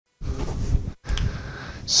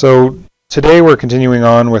So today we're continuing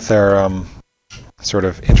on with our sort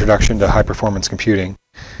of introduction to high-performance computing.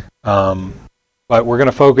 But we're going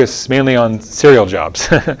to focus mainly on serial jobs,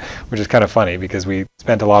 which is kind of funny because we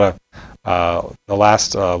spent a lot of the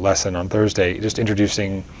last lesson on Thursday just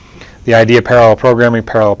introducing the idea of parallel programming,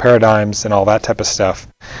 parallel paradigms, and all that type of stuff.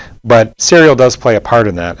 But serial does play a part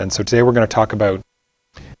in that. And so today we're going to talk about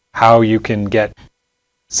how you can get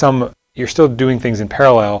you're still doing things in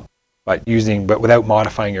parallel, but without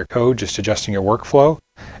modifying your code, just adjusting your workflow.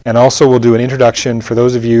 And also we'll do an introduction for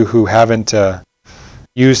those of you who haven't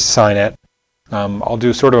used SciNet. I'll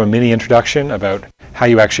do sort of a mini introduction about how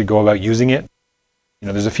you actually go about using it. You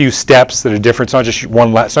know, there's a few steps that are different. It's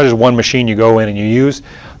not just one machine you go in and you use.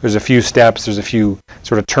 There's a few steps. There's a few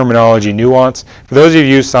sort of terminology nuance. For those of you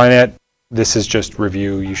who use SciNet, this is just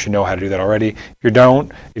review. You should know how to do that already.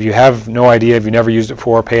 If you have no idea, if you never used it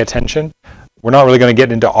before, pay attention. We're not really going to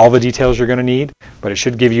get into all the details you're going to need, but it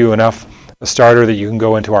should give you enough a starter that you can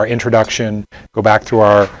go into our introduction, go back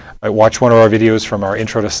through watch one of our videos from our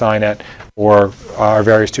intro to SciNet or our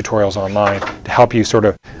various tutorials online to help you sort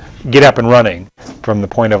of get up and running from the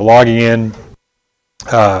point of logging in,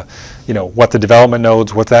 what the development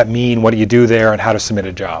nodes, what that mean, what do you do there, and how to submit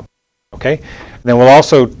a job. Okay? And then we'll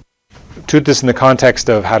also put this in the context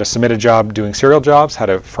of how to submit a job doing serial jobs, how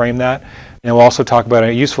to frame that. And we'll also talk about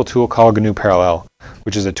a useful tool called GNU Parallel,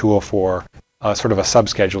 which is a tool for sort of a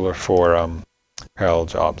subscheduler for parallel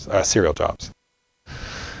jobs, serial jobs.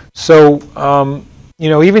 So,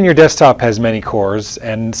 even your desktop has many cores,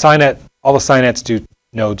 and SciNet, all the SciNet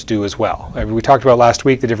nodes do as well. We talked about last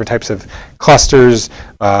week the different types of clusters,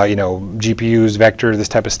 GPUs, vector, this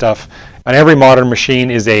type of stuff. On every modern machine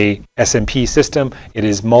is a SMP system.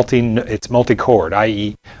 It's multi-cored,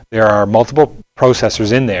 i.e. there are multiple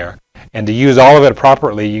processors in there. And to use all of it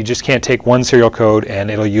properly, you just can't take one serial code and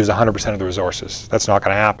it'll use 100% of the resources. That's not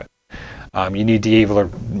going to happen. You need to be able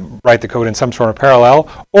to write the code in some sort of parallel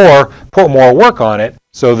or put more work on it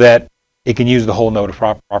so that it can use the whole node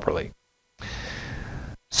properly.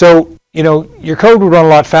 So, your code would run a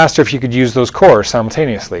lot faster if you could use those cores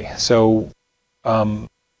simultaneously. So,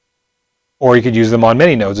 or you could use them on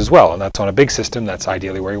many nodes as well, and that's on a big system. That's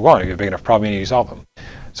ideally where you want. If you have a big enough problem, you need to solve them.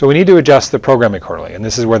 So we need to adjust the programming accordingly, and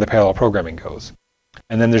this is where the parallel programming goes.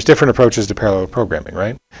 And then there's different approaches to parallel programming,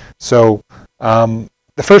 right? So the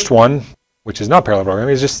first one, which is not parallel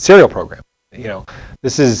programming, is just serial programming.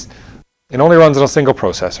 It only runs on a single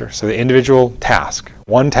processor. So the individual task,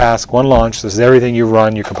 one launch. This is everything you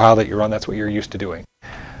run. You compile it, you run. That's what you're used to doing.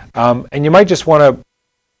 And you might just want to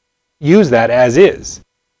use that as is,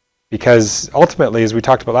 because ultimately, as we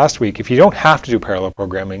talked about last week, if you don't have to do parallel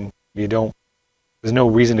programming, there's no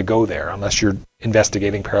reason to go there unless you're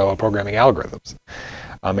investigating parallel programming algorithms.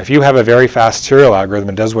 If you have a very fast serial algorithm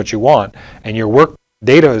and does what you want, and your work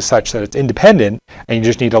data is such that it's independent, and you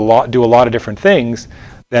just need to do a lot of different things,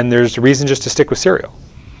 then there's a reason just to stick with serial.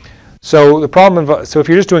 So if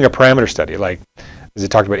you're just doing a parameter study, like as I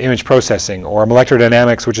talked about image processing or molecular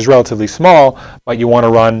dynamics, which is relatively small, but you want to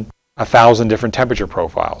run 1,000 different temperature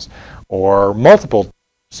profiles, or multiple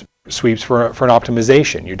sweeps for an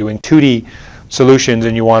optimization. You're doing 2D solutions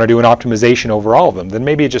and you want to do an optimization over all of them, then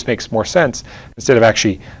maybe it just makes more sense, instead of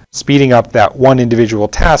actually speeding up that one individual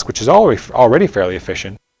task, which is already fairly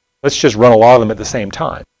efficient, let's just run a lot of them at the same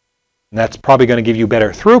time. And that's probably going to give you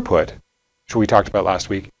better throughput, which we talked about last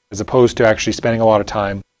week, as opposed to actually spending a lot of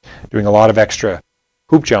time doing a lot of extra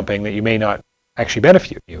hoop jumping that you may not actually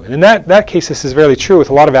benefit you. And in that case, this is very true with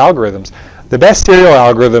a lot of algorithms. The best serial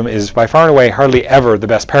algorithm is by far and away hardly ever the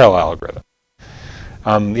best parallel algorithm.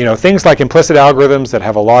 Things like implicit algorithms that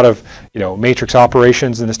have a lot of, matrix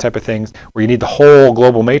operations and this type of things, where you need the whole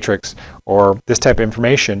global matrix or this type of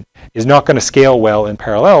information, is not going to scale well in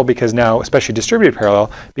parallel, because now, especially distributed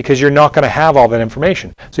parallel, because you're not going to have all that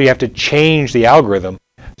information. So you have to change the algorithm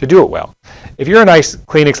to do it well. If you're a nice,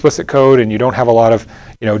 clean, explicit code and you don't have a lot of,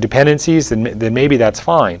 dependencies, then maybe that's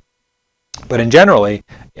fine. But in generally,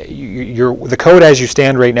 the code as you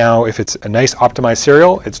stand right now, if it's a nice optimized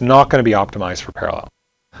serial, it's not going to be optimized for parallel.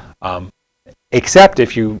 Except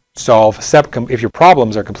if you if your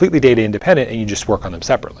problems are completely data independent and you just work on them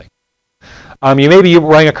separately. You're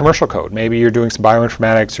running a commercial code. Maybe you're doing some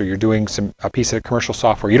bioinformatics, or you're doing a piece of commercial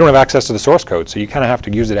software. You don't have access to the source code, so you kind of have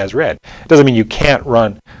to use it as read. It doesn't mean you can't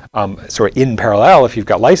run sort of in parallel. If you've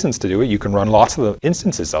got license to do it, you can run lots of the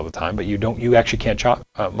instances all the time, but you actually can't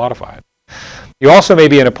modify it. You also may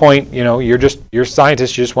be in a point, you're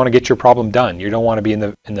scientists, you just want to get your problem done. You don't want to be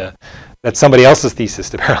that's somebody else's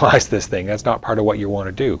thesis to parallelize this thing. That's not part of what you want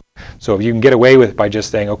to do. So if you can get away with by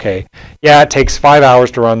just saying, okay, yeah, it takes 5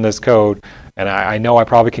 hours to run this code, and I know I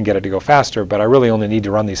probably can get it to go faster, but I really only need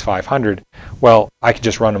to run these 500. Well, I could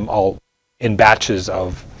just run them all in batches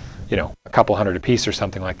of, you know, a couple hundred apiece or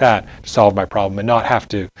something like that to solve my problem and not have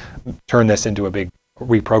to turn this into a big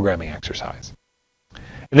reprogramming exercise.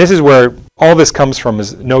 And this is where all this comes from,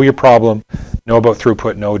 is know your problem, know about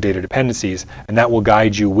throughput, know data dependencies, and that will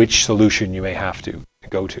guide you which solution you may have to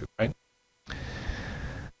go to, right?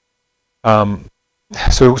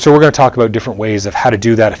 So we're going to talk about different ways of how to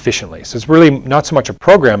do that efficiently. So it's really not so much a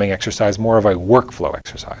programming exercise, more of a workflow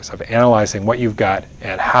exercise of analyzing what you've got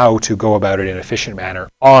and how to go about it in an efficient manner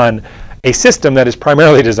on a system that is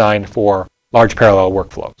primarily designed for large parallel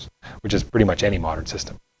workflows, which is pretty much any modern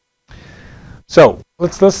system. So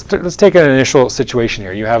let's take an initial situation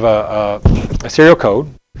here. You have a serial code,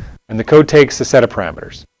 and the code takes a set of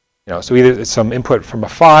parameters. You know, so either it's some input from a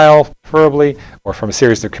file, preferably, or from a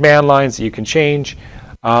series of command lines that you can change.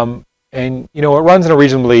 And you know, it runs in a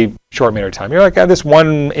reasonably short amount of time. You're like, this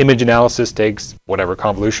one image analysis takes whatever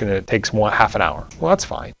convolution, and it takes half an hour. Well, that's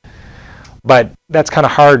fine. But that's kind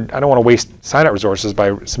of hard. I don't want to waste SciNet resources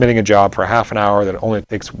by submitting a job for half an hour that only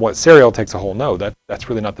takes what serial takes a whole node. That's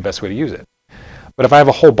really not the best way to use it. But if I have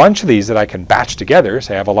a whole bunch of these that I can batch together,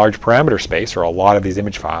 say I have a large parameter space or a lot of these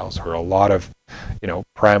image files or a lot of, you know,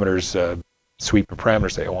 parameters, sweep of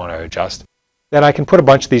parameters that I want to adjust, then I can put a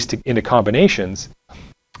bunch of these into combinations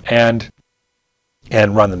and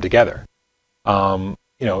run them together. You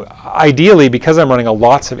know, ideally, because I'm running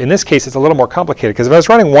in this case, it's a little more complicated, because if I was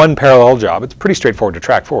running one parallel job, it's pretty straightforward to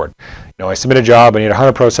track forward. You know, I submit a job, I need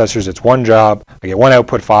 100 processors, it's one job, I get one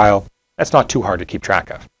output file. That's not too hard to keep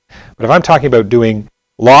track of. But if I'm talking about doing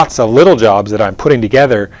lots of little jobs that I'm putting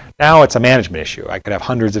together, now it's a management issue. I could have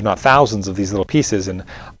hundreds, if not thousands, of these little pieces, and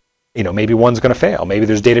you know, maybe one's going to fail. Maybe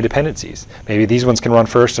there's data dependencies. Maybe these ones can run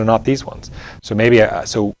first and not these ones. So maybe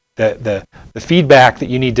the feedback that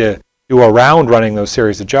you need to do around running those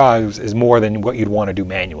series of jobs is more than what you'd want to do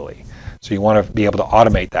manually. So you want to be able to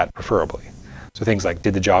automate that preferably. So things like,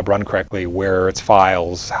 did the job run correctly? Where are its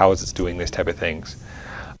files? How is it doing these type of things?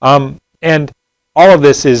 And all of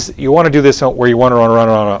this is, you want to do this where you want to run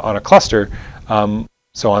on a cluster.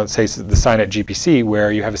 So on, say, the SciNet GPC,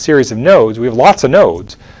 where you have a series of nodes. We have lots of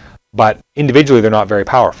nodes, but individually they're not very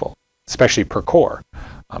powerful, especially per core.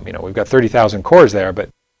 You know, we've got 30,000 cores there, but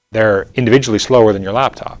they're individually slower than your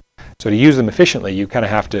laptop. So to use them efficiently, you kind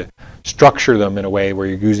of have to structure them in a way where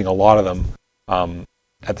you're using a lot of them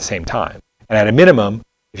at the same time. And at a minimum,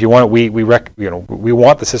 if you want, we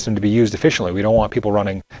want the system to be used efficiently. We don't want people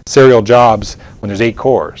running serial jobs when there's 8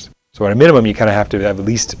 cores. So at a minimum, you kind of have to have at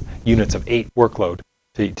least units of 8 workload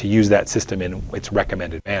to use that system in its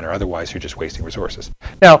recommended manner. Otherwise, you're just wasting resources.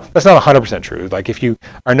 Now, that's not 100% true. Like if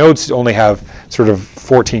our nodes only have sort of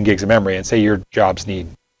 14 gigs of memory, and say your jobs need,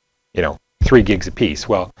 you know, 3 gigs apiece.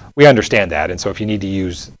 Well, we understand that, and so if you need to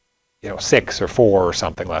use, you know, 6 or 4 or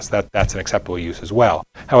something less, that's an acceptable use as well.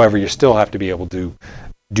 However, you still have to be able to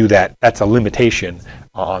do that. That's a limitation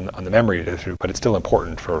on the memory, but it's still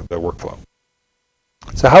important for the workflow.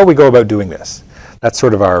 So how do we go about doing this? That's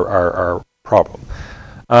sort of our problem.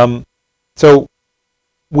 So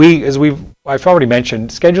I've already mentioned,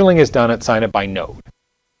 scheduling is done at SciNet by node.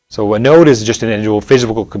 So a node is just an individual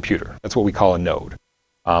physical computer. That's what we call a node.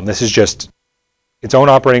 This is just its own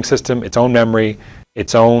operating system, its own memory,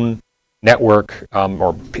 its own network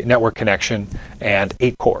or network connection, and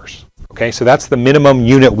 8 cores. Okay, so that's the minimum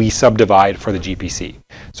unit we subdivide for the GPC.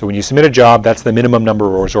 So when you submit a job, that's the minimum number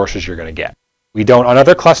of resources you're going to get. We don't, on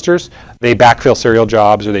other clusters, they backfill serial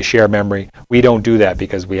jobs or they share memory. We don't do that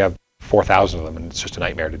because we have 4,000 of them, and it's just a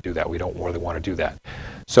nightmare to do that. We don't really want to do that.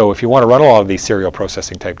 So if you want to run a lot of these serial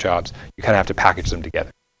processing type jobs, you kind of have to package them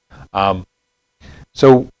together.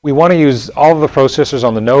 So we want to use all of the processors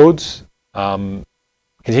on the nodes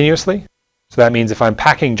continuously. So that means if I'm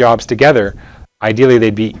packing jobs together, ideally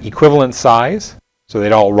they'd be equivalent size, so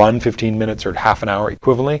they'd all run 15 minutes or half an hour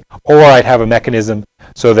equivalently, or I'd have a mechanism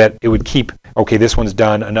so that it would keep, okay, this one's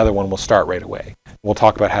done, another one will start right away. We'll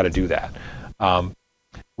talk about how to do that.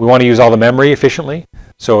 We want to use all the memory efficiently.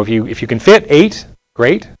 So if you can fit 8,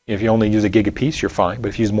 great. If you only use a gig a piece, you're fine. But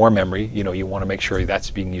if you use more memory, you know, you want to make sure that's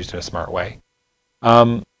being used in a smart way.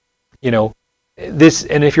 You know,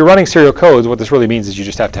 and if you're running serial codes, what this really means is you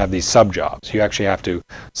just have to have these sub-jobs. You actually have to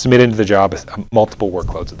submit into the job multiple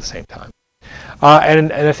workloads at the same time. And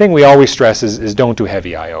the thing we always stress is don't do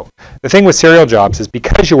heavy I/O. The thing with serial jobs is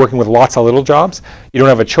because you're working with lots of little jobs, you don't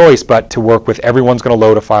have a choice but to work with everyone's going to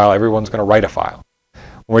load a file, everyone's going to write a file.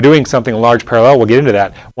 When we're doing something large parallel, we'll get into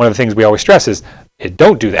that. One of the things we always stress is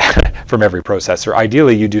don't do that from every processor.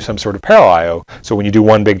 Ideally, you do some sort of parallel I/O. So when you do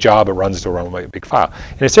one big job, it runs to run a big file.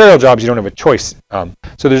 In a serial jobs, you don't have a choice.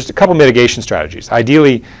 So there's a couple mitigation strategies.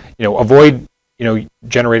 Ideally, avoid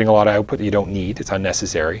generating a lot of output that you don't need. It's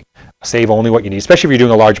unnecessary. Save only what you need, especially if you're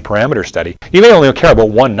doing a large parameter study. You may only care about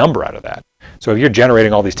one number out of that. So if you're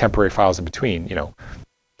generating all these temporary files in between,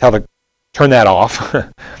 turn that off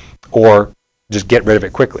or just get rid of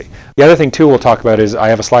it quickly. The other thing too we'll talk about is I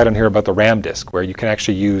have a slide on here about the RAM disk where you can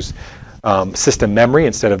actually use system memory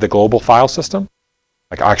instead of the global file system.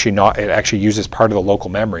 It actually uses part of the local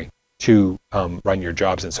memory to run your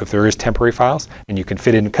jobs in. So if there is temporary files and you can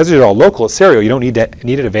fit in, because they're all local, it's serial, you don't need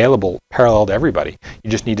it available parallel to everybody. You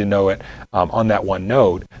just need to know it on that one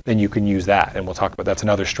node, then you can use that. And we'll talk about that's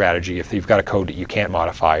another strategy if you've got a code that you can't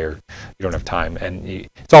modify or you don't have time. And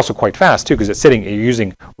it's also quite fast too, because you're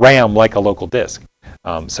using RAM like a local disk.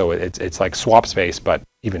 So it's like swap space, but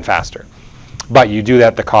even faster. But you do that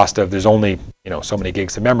at the cost of, there's only so many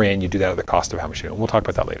gigs of memory, and you do that at the cost of how much you do. We'll talk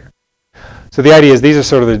about that later. So the idea is these are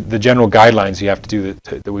sort of the general guidelines you have to do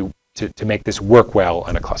to make this work well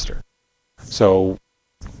in a cluster. So,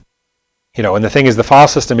 and the thing is the file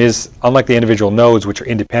system is, unlike the individual nodes, which are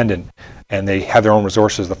independent and they have their own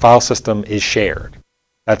resources, the file system is shared.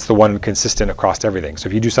 That's the one consistent across everything. So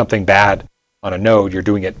if you do something bad on a node,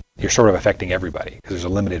 you're sort of affecting everybody because there's a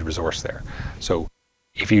limited resource there. So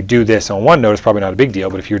if you do this on one node, it's probably not a big deal,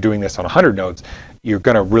 but if you're doing this on 100 nodes, you're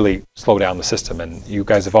going to really slow down the system. And you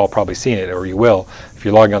guys have all probably seen it, or you will. If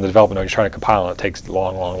you're logging on the development node, you're trying to compile, and it takes a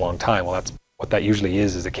long time. Well, that's what that usually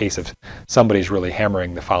is a case of somebody's really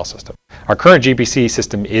hammering the file system. Our current GPC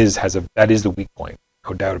system that is the weak point.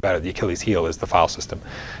 No doubt about it. The Achilles heel is the file system.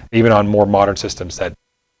 Even on more modern systems that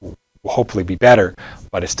will hopefully be better,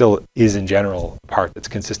 but it still is in general a part that's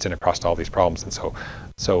consistent across all these problems. And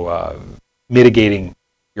so mitigating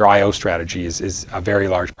your I/O strategy is a very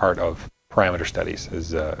large part of parameter studies,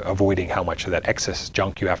 is avoiding how much of that excess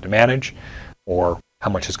junk you have to manage or how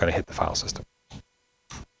much is going to hit the file system.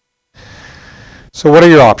 So what are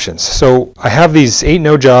your options? So I have these 8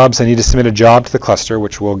 node jobs. I need to submit a job to the cluster,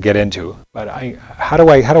 which we'll get into. But how do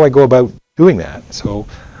I go about doing that? So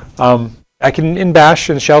I can, in Bash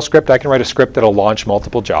and shell script, I can write a script that'll launch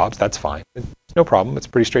multiple jobs. That's fine. It's no problem. It's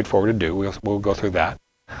pretty straightforward to do. We'll go through that.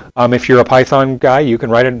 If you're a Python guy, you can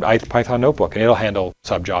write an Python notebook, and it'll handle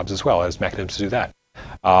sub-jobs as well as mechanisms to do that.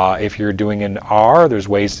 If you're doing in R, there's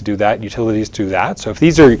ways to do that, utilities to do that. So if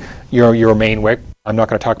these are your main WIC, I'm not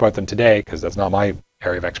going to talk about them today because that's not my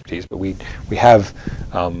area of expertise, but we have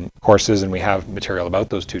courses and we have material about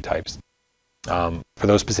those 2 types for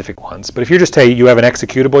those specific ones. But if you're just you have an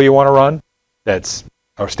executable you want to run that's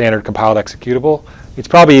a standard compiled executable, it's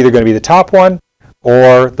probably either going to be the top one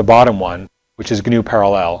or the bottom one, which is GNU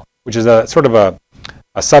Parallel, which is a sort of a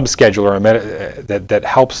sub-scheduler that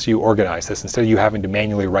helps you organize this. Instead of you having to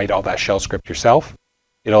manually write all that shell script yourself,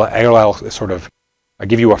 it'll sort of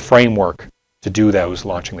give you a framework to do those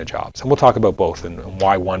launching the jobs. And we'll talk about both and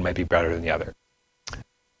why one might be better than the other.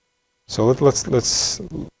 So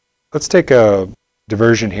let's take a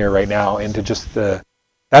diversion here right now into just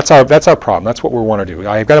that's our problem. That's what we want to do.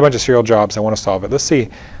 I've got a bunch of serial jobs. I want to solve it. Let's see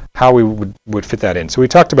how we would fit that in. So we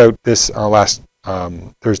talked about this last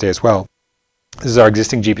Thursday as well. This is our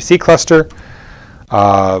existing GPC cluster.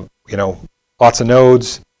 Lots of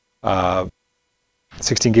nodes,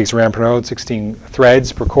 16 gigs of RAM per node, 16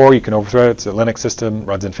 threads per core. You can overthread it. It's a Linux system,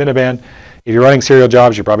 runs InfiniBand. If you're running serial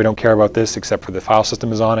jobs, you probably don't care about this except for the file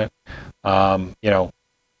system is on it.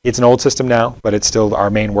 It's an old system now, but it's still our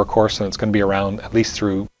main workhorse, and it's going to be around at least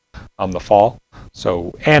through the fall.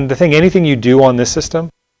 So, and anything you do on this system,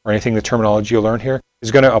 or anything the terminology you'll learn here, is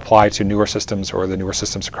going to apply to newer systems or the newer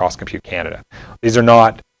systems across Compute Canada. These are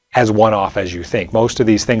not as one-off as you think. Most of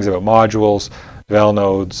these things about modules, devel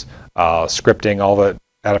nodes, scripting, all that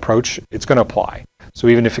approach, it's going to apply. So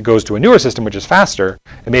even if it goes to a newer system, which is faster,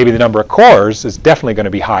 and maybe the number of cores is definitely going to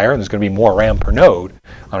be higher, and there's going to be more RAM per node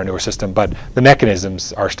on a newer system, but the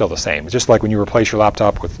mechanisms are still the same. It's just like when you replace your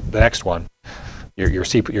laptop with the next one, your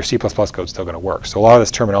C++ code is still going to work. So a lot of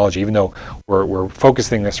this terminology, even though we're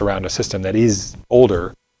focusing this around a system that is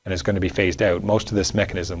older and is going to be phased out, most of this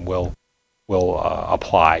mechanism will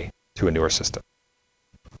apply to a newer system.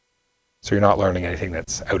 So you're not learning anything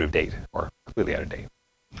that's out of date or completely out of date.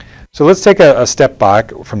 So let's take a step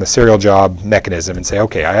back from the serial job mechanism and say,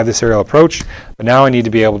 okay, I have the serial approach, but now I need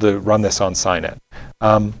to be able to run this on SciNet.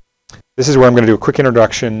 This is where I'm going to do a quick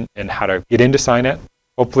introduction and how to get into SciNet.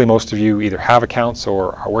 Hopefully most of you either have accounts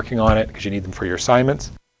or are working on it because you need them for your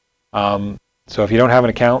assignments. So if you don't have an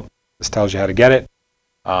account, this tells you how to get it.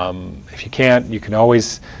 If you can't, you can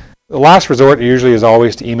always, the last resort usually is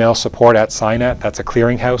always to email support at SciNet. That's a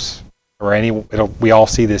clearinghouse, or we all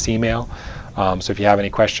see this email. So if you have any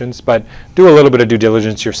questions, but do a little bit of due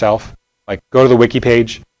diligence yourself. Like go to the wiki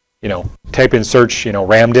page, type in search,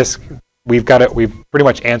 RAM disk. We've pretty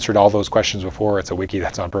much answered all those questions before. It's a wiki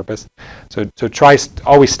that's on purpose. So try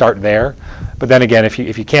always start there. But then again, if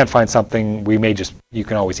you can't find something, you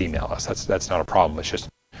can always email us. That's not a problem. It's just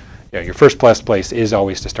your first place is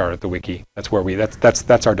always to start at the wiki. That's where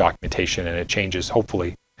that's our documentation, and it changes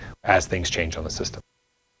hopefully as things change on the system.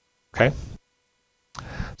 Okay.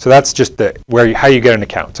 So that's just how you get an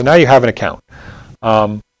account. So now you have an account.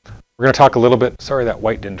 We're going to talk a little bit. Sorry, that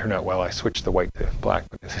white didn't turn out well. I switched the white to black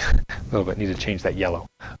because a little bit need to change that yellow.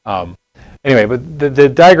 Anyway, but the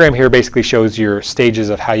diagram here basically shows your stages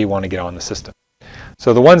of how you want to get on the system.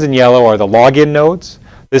 So the ones in yellow are the login nodes.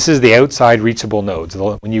 This is the outside reachable nodes.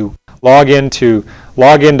 When you log into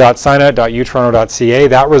login.scinet.utoronto.ca,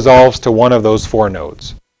 that resolves to one of those 4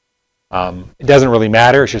 nodes. It doesn't really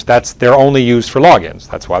matter. It's just they're only used for logins.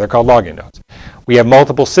 That's why they're called login nodes. We have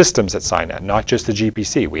multiple systems at SciNet, not just the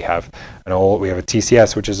GPC. We have a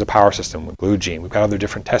TCS, which is a power system with BlueGene. We've got other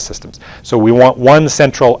different test systems. So we want one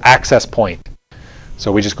central access point.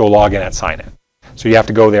 So we just go log in at SciNet. So you have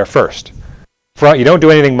to go there first. You don't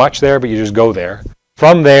do anything much there, but you just go there.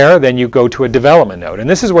 From there, then you go to a development node. And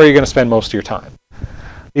this is where you're going to spend most of your time.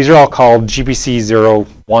 These are all called GPC 0,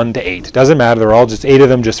 1 to 8. It doesn't matter. They're all just 8 of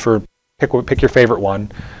them just for pick your favorite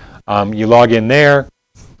one. You log in there,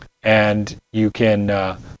 and you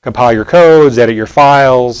can compile your codes, edit your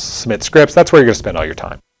files, submit scripts. That's where you're going to spend all your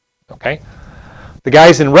time. Okay. The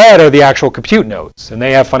guys in red are the actual compute nodes, and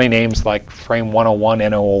they have funny names like Frame 101,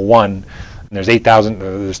 N001. And there's 8,000,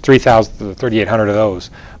 there's 3,000, 3,800 of those.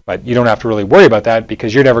 But you don't have to really worry about that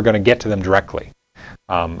because you're never going to get to them directly,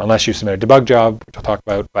 unless you submit a debug job, which I'll talk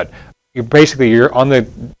about. But you're on the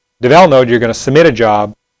devel node. You're going to submit a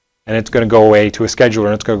job, and it's going to go away to a scheduler,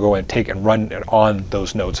 and it's going to go and take and run it on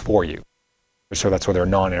those nodes for you. So that's where they're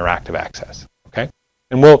non-interactive access. Okay,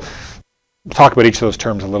 and we'll talk about each of those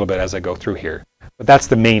terms a little bit as I go through here. But that's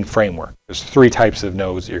the main framework. There's 3 types of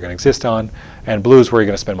nodes that you're going to exist on, and blue is where you're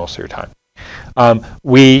going to spend most of your time.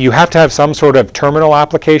 You have to have some sort of terminal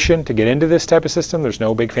application to get into this type of system. There's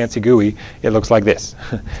no big fancy GUI. It looks like this.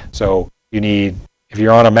 So you need, if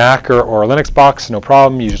you're on a Mac or a Linux box, no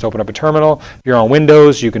problem. You just open up a terminal. If you're on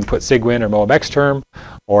Windows, you can put Cygwin or MoabXterm.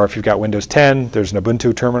 Or if you've got Windows 10, there's an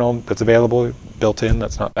Ubuntu terminal that's available, built in.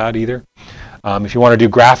 That's not bad either. If you want to do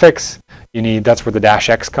graphics, that's where the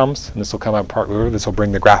 -X comes. And this will come out partly. This will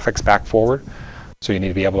bring the graphics back forward. So you need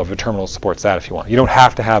to be able to have a terminal that supports that if you want. You don't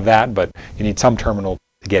have to have that, but you need some terminal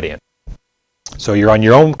to get in. So you're on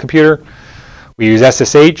your own computer. We use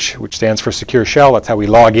SSH, which stands for Secure Shell. That's how we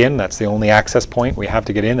log in. That's the only access point we have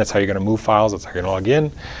to get in. That's how you're going to move files. That's how you're going to log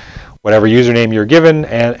in. Whatever username you're given,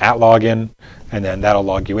 and at login, and then that'll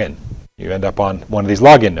log you in. You end up on one of these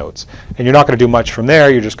login nodes. And you're not going to do much from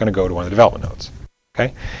there. You're just going to go to one of the development nodes.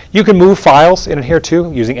 Okay? You can move files in here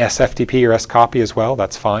too, using SFTP or scopy as well.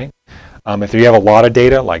 That's fine. If you have a lot of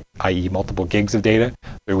data, like i.e. multiple gigs of data,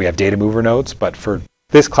 we have data mover nodes. But for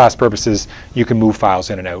this class purposes, you can move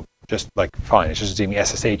files in and out just like fine. It's just using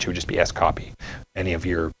SSH, it would just be scopy. Any of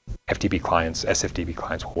your FTP clients, SFTP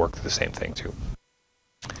clients will work the same thing too.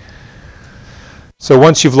 So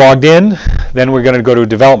once you've logged in, then we're going to go to a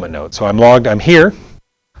development node. So I'm here.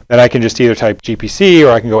 Then I can just either type GPC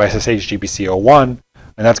or I can go SSH GPC 01,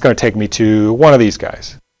 and that's going to take me to one of these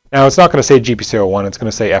guys. Now, it's not going to say GPC 01, it's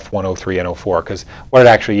going to say F103 and 04, because what it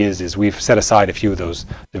actually is we've set aside a few of those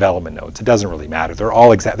development nodes. It doesn't really matter.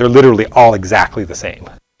 They're literally all exactly the same.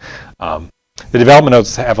 The development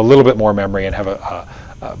nodes have a little bit more memory and have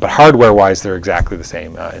but hardware-wise, they're exactly the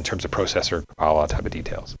same in terms of processor, all that type of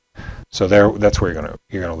details. So that's where you're going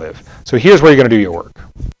to live. So here's where you're going to do your work,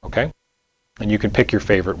 okay? And you can pick your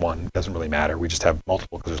favorite one. It doesn't really matter. We just have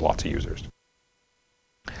multiple because there's lots of users.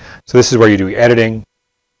 So this is where you do your editing.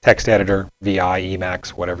 Text editor, VI, Emacs,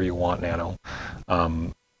 whatever you want, Nano.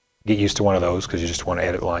 Get used to one of those because you just want to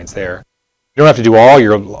edit lines there. You don't have to do all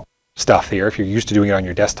your stuff here. If you're used to doing it on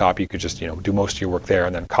your desktop, you could just do most of your work there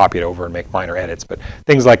and then copy it over and make minor edits. But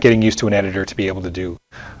things like getting used to an editor to be able to do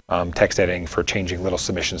text editing for changing little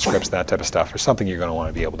submission scripts, that type of stuff, is something you're going to want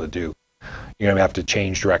to be able to do. You're going to have to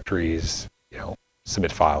change directories,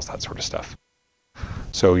 submit files, that sort of stuff.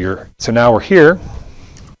 So now we're here.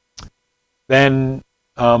 Then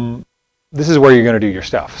this is where you're going to do your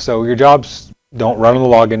stuff. So your jobs don't run on the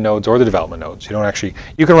login nodes or the development nodes.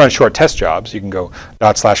 You can run short test jobs. You can go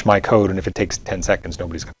 /my code, and if it takes 10 seconds,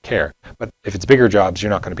 nobody's going to care. But if it's bigger jobs,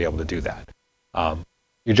 you're not going to be able to do that.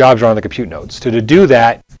 your jobs are on the compute nodes. So to do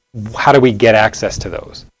that, how do we get access to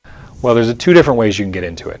those? Well, there's two different ways you can get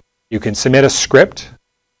into it. You can submit a script,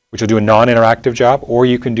 which will do a non-interactive job, or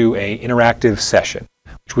you can do an interactive session,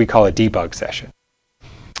 which we call a debug session.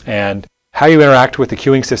 And how you interact with the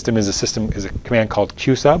queuing system is a command called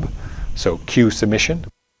qsub, so queue submission.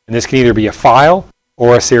 And this can either be a file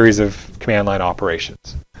or a series of command line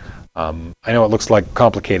operations. I know it looks like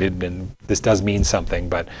complicated, and this does mean something,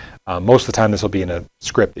 but most of the time this will be in a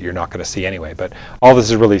script that you're not going to see anyway. But all this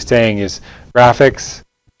is really saying is graphics,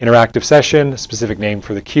 interactive session, specific name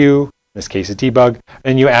for the queue, in this case is debug,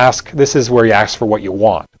 and you ask, this is where you ask for what you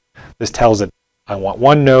want. This tells it, I want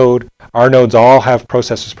one node, our nodes all have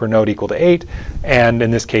processors per node equal to 8, and in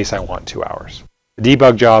this case I want 2 hours. The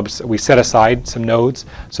debug jobs, we set aside some nodes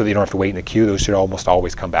so that you don't have to wait in the queue. Those should almost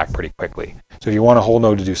always come back pretty quickly. So if you want a whole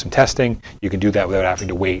node to do some testing, you can do that without having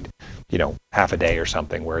to wait, half a day or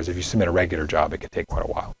something, whereas if you submit a regular job, it could take quite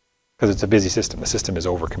a while because it's a busy system. The system is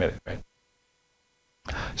overcommitted, right?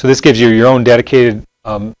 So this gives you your own dedicated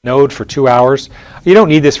node for 2 hours. You don't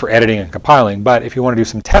need this for editing and compiling, but if you want to do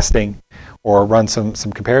some testing or run some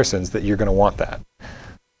comparisons, that you're going to want that.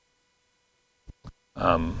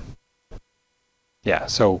 Yeah,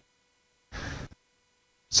 so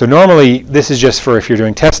normally this is just for if you're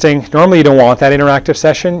doing testing. Normally you don't want that interactive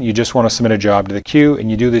session. You just want to submit a job to the queue, and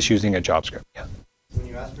you do this using a job script. Yeah. When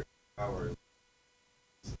you ask for hours,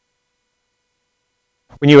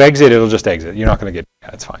 when you exit, it'll just exit. You're not going to get.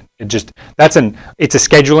 Yeah, it's fine. It's a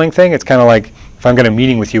scheduling thing. It's kind of like if I'm going to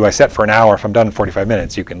meeting with you, I set for an hour. If I'm done in 45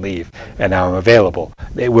 minutes, you can leave, and now I'm available.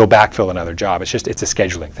 It will backfill another job. It's a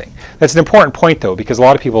scheduling thing. That's an important point though, because a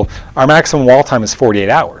lot of people, our maximum wall time is 48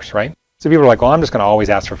 hours, right? So people are like, well, I'm just going to always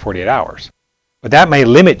ask for 48 hours. But that may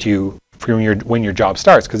limit you from when your job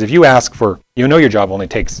starts, because if you ask for, your job only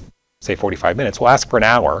takes, say, 45 minutes, we'll ask for an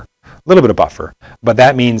hour, a little bit of buffer, but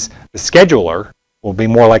that means the scheduler will be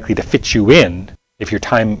more likely to fit you in if your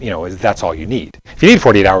time, that's all you need. If you need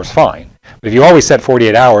 48 hours, fine. But if you always set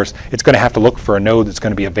 48 hours, it's going to have to look for a node that's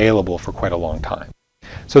going to be available for quite a long time.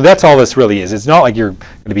 So that's all this really is. It's not like you're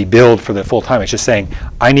going to be billed for the full time. It's just saying,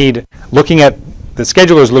 looking at, the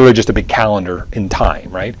scheduler is literally just a big calendar in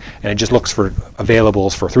time, right? And it just looks for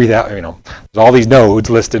availables for 3,000, there's all these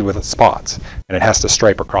nodes listed with spots, and it has to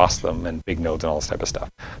stripe across them and big nodes and all this type of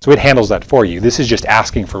stuff. So it handles that for you. This is just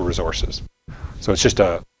asking for resources. So it's just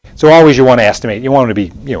so always you want to estimate, you want to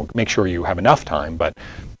be, make sure you have enough time, but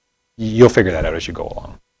you'll figure that out as you go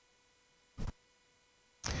along.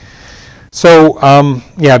 So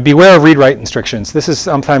yeah, beware of read-write restrictions. This is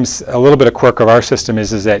sometimes a little bit of quirk of our system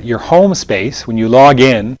is that your home space, when you log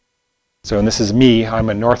in, so and this is me, I'm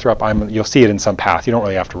in Northrop, you'll see it in some path. You don't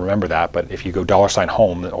really have to remember that, but if you go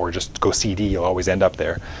 $home or just go CD, you'll always end up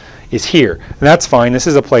there, is here. And that's fine. This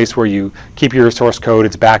is a place where you keep your source code,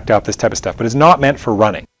 it's backed up, this type of stuff, but it's not meant for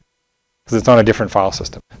running because it's on a different file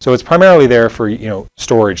system. So it's primarily there for,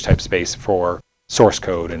 storage type space for source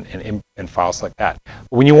code and files like that.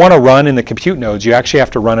 But when you want to run in the compute nodes, you actually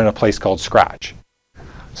have to run in a place called Scratch.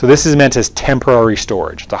 So this is meant as temporary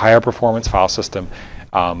storage. It's a higher performance file system.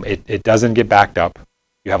 It doesn't get backed up.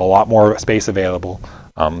 You have a lot more space available,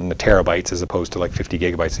 the terabytes as opposed to like 50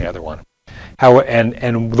 gigabytes in the other one.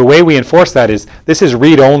 And the way we enforce that is this is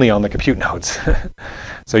read-only on the compute nodes.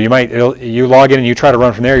 So you log in and you try to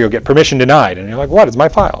run from there, you'll get permission denied. And you're like, what? It's my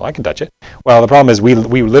file. I can touch it. Well, the problem is we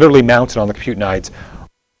literally mount it on the compute nodes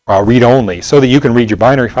read-only so that you can read your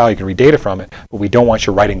binary file, you can read data from it, but we don't want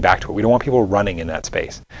you writing back to it. We don't want people running in that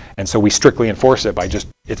space. And so we strictly enforce it by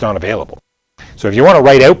it's not available. So if you want to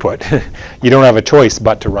write output, you don't have a choice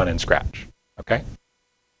but to run in Scratch. Okay?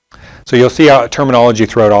 So you'll see terminology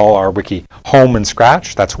throughout all our wiki, home and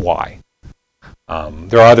Scratch, that's why.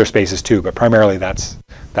 There are other spaces too, but primarily that's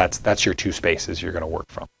your two spaces you're going to work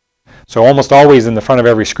from. So almost always in the front of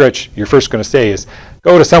every script, you're first going to say is,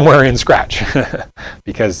 go to somewhere in Scratch.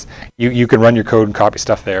 Because you can run your code and copy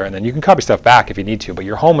stuff there, and then you can copy stuff back if you need to, but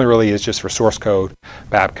your home really is just for source code,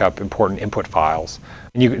 backup, important input files.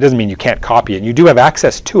 And it doesn't mean you can't copy it. And you do have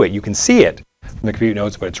access to it. You can see it from the compute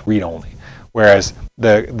nodes, but it's read-only. Whereas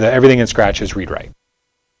everything in Scratch is read-write.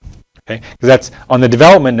 Okay, because that's on the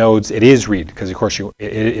development nodes. It is read, because of course it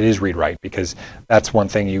is read-write, because that's one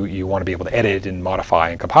thing you want to be able to edit and modify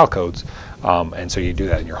and compile codes, and so you do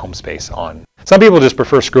that in your home space. Some people just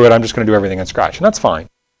prefer screw it. I'm just going to do everything in Scratch, and that's fine.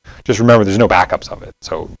 Just remember, there's no backups of it,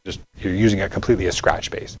 so you're using it completely as Scratch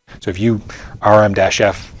base. So if you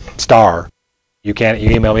rm-f star, you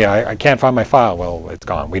email me. I can't find my file. Well, it's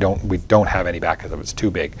gone. We don't have any backups of it. It's too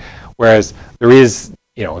big. Whereas there is.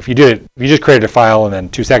 If you just created a file and then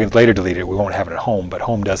 2 seconds later deleted it, we won't have it at home, but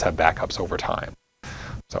home does have backups over time.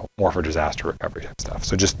 So more for disaster recovery type stuff.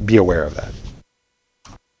 So just be aware of that.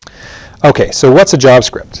 Okay, so what's a job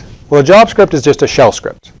script? Well, a job script is just a shell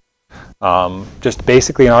script. Just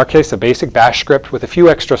basically, in our case, a basic bash script with a few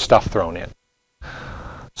extra stuff thrown in.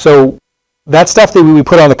 So that stuff that we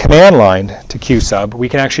put on the command line to qsub, we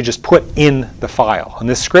can actually just put in the file. And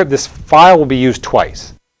this file will be used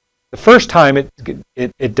twice. The first time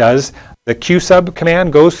it does, the qsub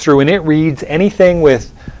command goes through and it reads anything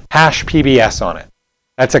with hash PBS on it.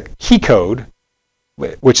 That's a key code,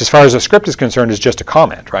 which as far as the script is concerned is just a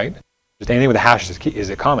comment, right? Just anything with a hash is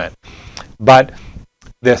a comment. But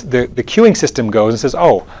the queuing system goes and says,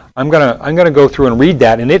 oh, I'm gonna go through and read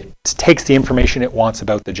that, and it takes the information it wants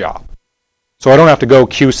about the job. So I don't have to go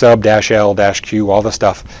qsub-l-q, all the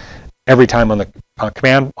stuff every time on the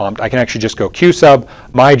command prompt. I can actually just go qsub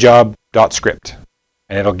myjob.script,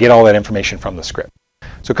 and it'll get all that information from the script.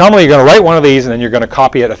 So commonly, you're going to write one of these, and then you're going to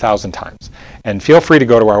copy it 1,000 times. And feel free to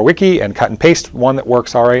go to our wiki and cut and paste one that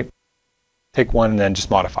works all right. Take one and then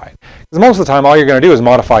just modify it. Because most of the time, all you're going to do is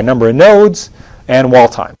modify number of nodes and wall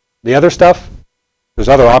time. The other stuff, there's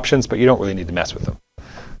other options, but you don't really need to mess with them.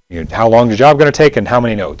 How long is the job going to take and how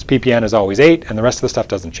many nodes? PPN is always 8, and the rest of the stuff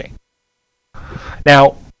doesn't change.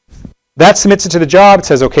 Now, that submits it to the job. It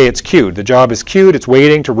says, OK, it's queued. The job is queued. It's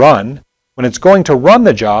waiting to run. When it's going to run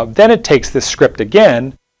the job, then it takes this script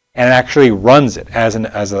again and it actually runs it as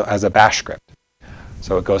a bash script.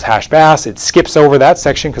 So it goes hash bash. It skips over that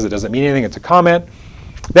section because it doesn't mean anything. It's a comment.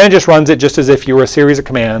 Then it just runs it just as if you were a series of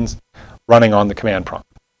commands running on the command prompt.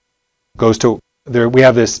 Goes to there. We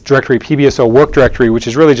have this directory PBSO work directory, which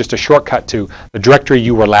is really just a shortcut to the directory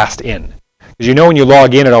you were last in. Because you know when you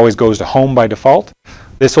log in, it always goes to home by default.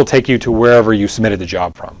 This will take you to wherever you submitted the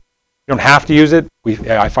job from. You don't have to use it.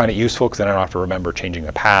 I find it useful because then I don't have to remember changing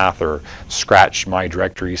the path or scratch my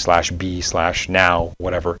directory /b/now,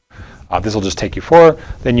 whatever. This will just take you forward.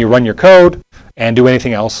 Then you run your code and do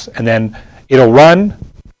anything else. And then it'll run.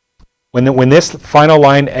 When this final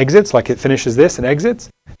line exits, like it finishes this and exits,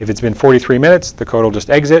 if it's been 43 minutes, the code will just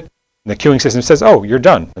exit. And the queuing system says, oh, you're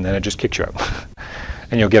done. And then it just kicks you out.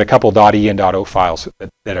 And you'll get a couple .e and .o files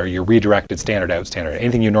that are your redirected standard out, standard.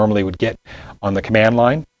 Anything you normally would get on the command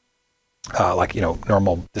line, like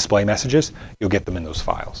normal display messages, you'll get them in those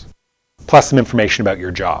files. Plus some information about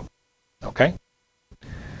your job. Okay?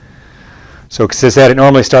 So as I said, it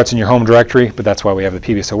normally starts in your home directory, but that's why we have the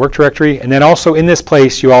PBSO work directory. And then also in this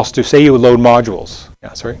place, you also say you would load modules.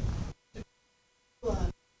 Yeah, sorry?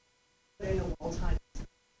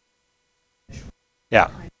 Yeah.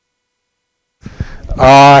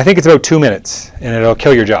 I think it's about 2 minutes, and it'll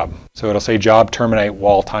kill your job. So it'll say job terminate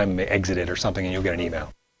wall time exited or something, and you'll get an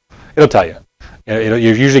email. It'll tell you. You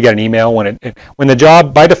usually get an email when the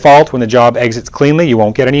job, by default, when the job exits cleanly, you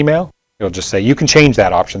won't get an email. It'll just say, you can change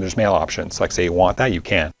that option. There's mail options. Like say you want that, you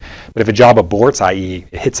can. But if a job aborts, i.e.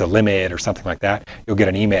 it hits a limit or something like that, you'll get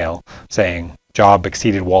an email saying job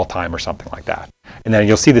exceeded wall time or something like that. And then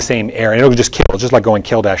you'll see the same error, and it'll just kill. Just like going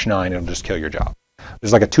kill -9, it'll just kill your job.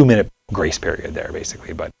 There's like a 2-minute grace period there,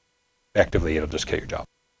 basically, but effectively, it'll just kill your job.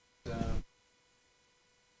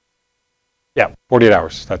 Yeah, 48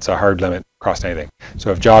 hours. That's a hard limit across anything.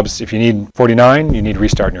 So if you need 49, you need to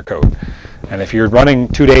restart in your code. And if you're running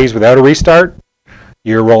 2 days without a restart,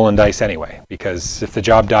 you're rolling dice anyway, because if the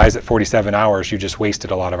job dies at 47 hours, you just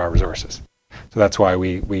wasted a lot of our resources. So that's why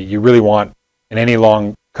you really want, in any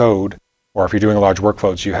long code, or if you're doing large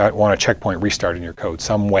workloads, you want a checkpoint restart in your code,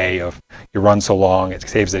 some way of you run so long, it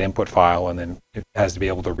saves that input file, and then it has to be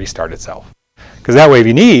able to restart itself. Because that way,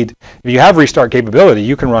 if you have restart capability,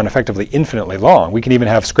 you can run effectively infinitely long. We can even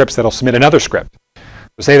have scripts that'll submit another script.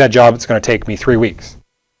 So say that job, it's going to take me 3 weeks.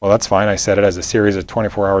 Well, that's fine. I set it as a series of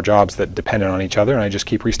 24-hour jobs that depend on each other, and I just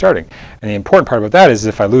keep restarting. And the important part about that is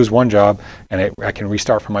if I lose one job and I can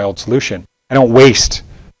restart from my old solution, I don't waste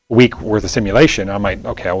a week worth of simulation.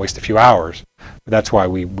 I'll waste a few hours. But that's why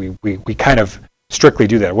we kind of strictly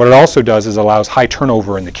do that. What it also does is allows high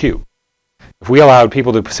turnover in the queue. If we allowed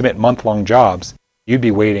people to submit month-long jobs, you'd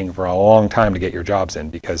be waiting for a long time to get your jobs in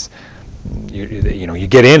because you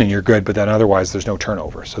get in and you're good, but then otherwise there's no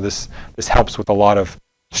turnover. So this helps with a lot of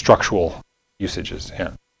structural usages.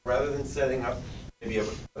 Yeah. Rather than setting up maybe a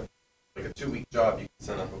 2-week job, you can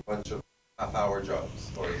set up a bunch of half-hour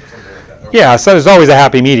jobs or something like that. Yeah, so there's always a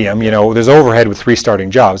happy medium. There's overhead with restarting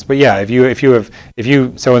jobs, but yeah,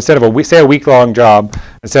 so instead of a week-long job,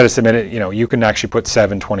 instead of submitting, you can actually put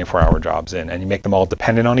 7 24-hour jobs in, and you make them all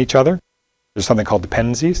dependent on each other. There's something called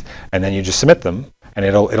dependencies, and then you just submit them, and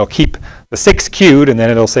it'll keep the 6 queued, and then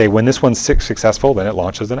it'll say when this one's successful, then it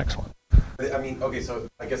launches the next one. I mean, okay, so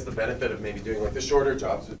I guess the benefit of maybe doing like the shorter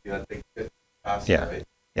jobs would be that they get faster, Yeah. right?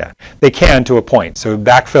 Yeah, they can to a point. So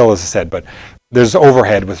backfill, as I said, but there's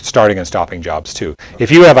overhead with starting and stopping jobs too. If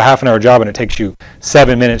you have a half-an-hour job and it takes you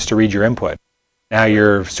 7 minutes to read your input, now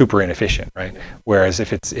you're super inefficient, right? Whereas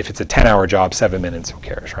if it's a 10-hour job, 7 minutes, who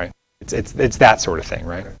cares, right? It's that sort of thing,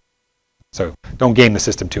 right? So don't game the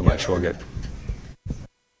system too much. We'll get.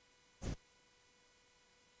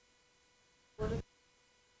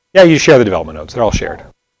 Yeah, you share the development nodes. They're all shared.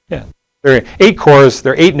 Yeah. There are 8 cores.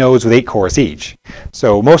 There are 8 nodes with 8 cores each.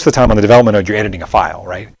 So most of the time on the development node, you're editing a file,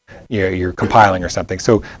 right? You're compiling or something.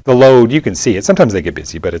 So the load, you can see it. Sometimes they get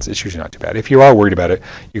busy, but it's usually not too bad. If you are worried about it,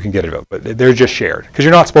 you can get it out. But they're just shared because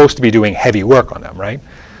you're not supposed to be doing heavy work on them, right?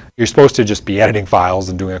 You're supposed to just be editing files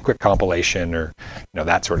and doing a quick compilation or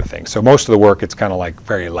that sort of thing. So most of the work, it's kind of like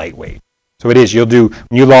very lightweight. So it is. You'll do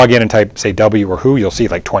when you log in and type say W or who, you'll see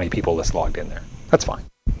like 20 people that's logged in there. That's fine.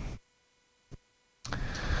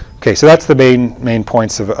 Okay, so that's the main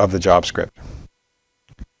points of the job script.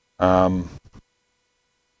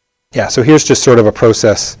 Yeah, so here's just sort of a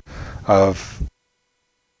process of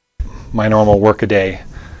my normal workaday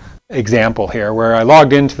example here, where I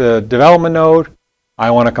logged into the development node.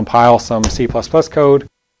 I want to compile some C++ code.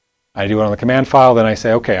 I do it on the command file. Then I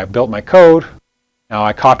say, OK, I've built my code. Now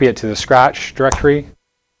I copy it to the Scratch directory.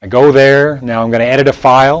 I go there. Now I'm going to edit a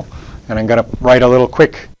file, and I'm going to write a little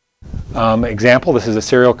quick example. This is a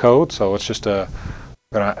serial code, so it's just I'm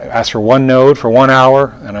going to ask for one node for 1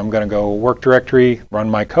 hour, and I'm going to go work directory, run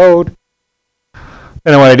my code. And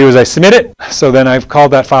then what I do is I submit it. So then I've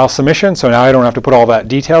called that file submission. So now I don't have to put all that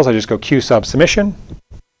details. I just go Q sub submission,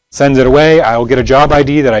 sends it away. I will get a job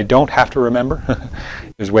ID that I don't have to remember.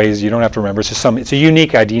 There's ways you don't have to remember. It's just it's a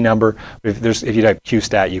unique ID number. If you type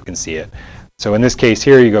qstat, you can see it. So in this case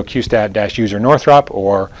here, you go qstat-user Northrop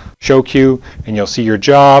or show Q, and you'll see your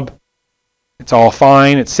job. It's all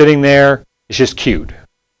fine. It's sitting there. It's just queued.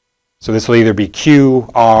 So this will either be Q,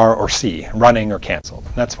 R, or C, running or canceled.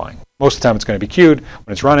 That's fine. Most of the time it's going to be queued.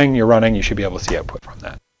 When it's running, you're running. You should be able to see output from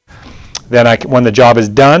that. Then when the job is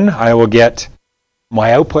done, I will get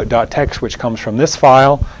my output.txt, which comes from this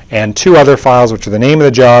file, and 2 other files, which are the name of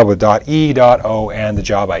the job with .e, .o, and the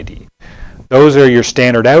job ID. Those are your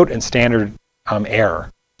standard out and standard error.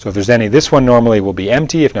 So if there's any, this one normally will be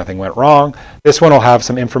empty if nothing went wrong. This one will have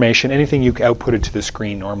some information. Anything you outputted to the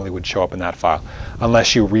screen normally would show up in that file,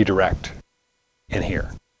 unless you redirect in here.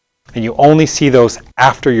 And you only see those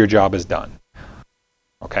after your job is done.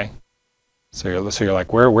 Okay? So you're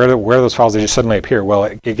like, where are those files? They just suddenly appear. Well,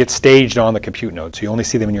 it gets staged on the compute node, so you only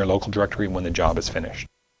see them in your local directory when the job is finished.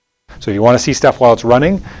 So if you want to see stuff while it's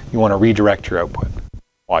running, you want to redirect your output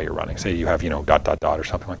while you're running. Say you have, dot, dot, dot, or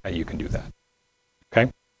something like that, you can do that.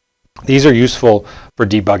 Okay? These are useful for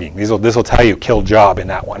debugging. This will tell you kill job in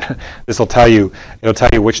that one. It'll tell you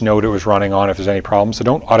which node it was running on if there's any problems. So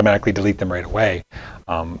don't automatically delete them right away.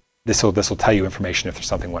 This will tell you information if there's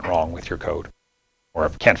something went wrong with your code, or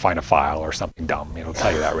if you can't find a file or something dumb. It'll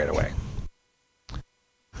tell you that right away.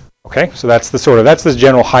 Okay, so that's the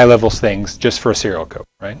general high level things just for a serial code,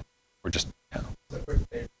 right? Or just So a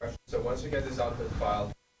quick question. So once you get this output file,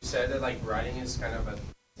 you said that like writing is kind of a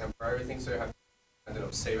temporary thing, so you have to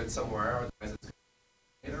save it somewhere, or is it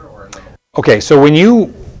later, or no? Okay, so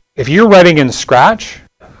if you're writing in Scratch,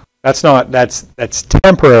 that's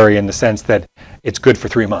temporary in the sense that it's good for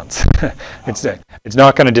 3 months. It's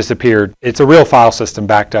not going to disappear. It's a real file system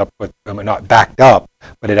backed up with, not backed up,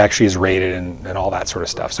 but it actually is rated and all that sort of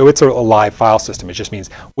stuff. So it's a live file system. It just means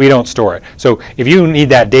we don't store it. So if you need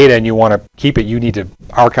that data and you want to keep it, you need to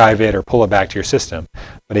archive it or pull it back to your system.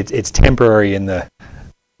 But it's temporary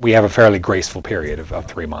we have a fairly graceful period of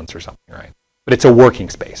 3 months or something, right? But it's a working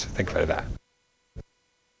space. Think of it that.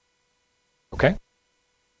 Okay?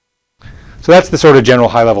 So that's the sort of general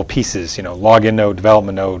high-level pieces, login node,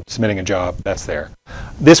 development node, submitting a job, that's there.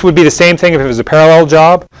 This would be the same thing if it was a parallel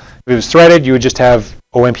job. If it was threaded, you would just have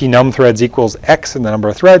OMP num threads equals X and the number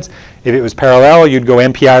of threads. If it was parallel, you'd go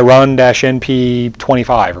MPI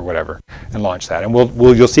run-NP25 or whatever and launch that. And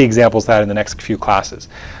you'll see examples of that in the next few classes.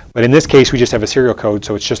 But in this case, we just have a serial code,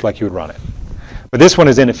 so it's just like you would run it. But this one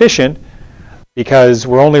is inefficient because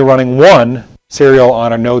we're only running 1 serial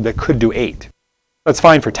on a node that could do 8. That's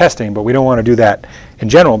fine for testing, but we don't want to do that in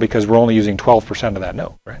general because we're only using 12% of that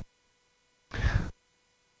node, right?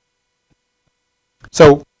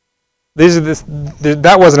 So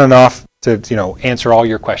that wasn't enough to answer all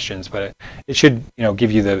your questions, but it should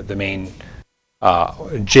give you the main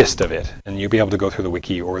gist of it, and you'll be able to go through the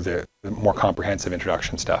wiki or the more comprehensive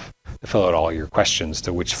introduction stuff to fill out all your questions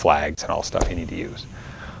to which flags and all stuff you need to use.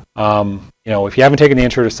 If you haven't taken the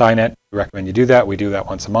intro to SciNet, we recommend you do that. We do that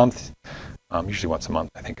once a month. Usually once a month,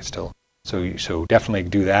 I think it's still So definitely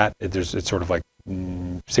do that. It's sort of like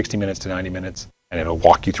 60 minutes to 90 minutes, and it'll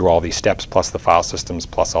walk you through all these steps, plus the file systems,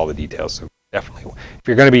 plus all the details. So definitely, if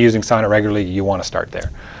you're going to be using SciNet regularly, you want to start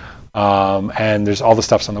there. And there's all the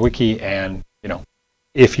stuff's on the wiki, and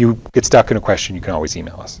if you get stuck in a question, you can always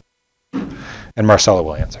email us, and Marcelo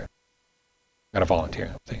will answer. Got a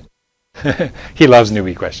volunteer. He loves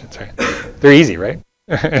newbie questions, right? They're easy, right?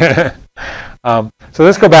 So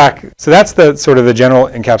let's go back. So that's the sort of the general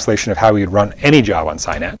encapsulation of how we would run any job on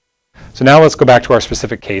SciNet. So now let's go back to our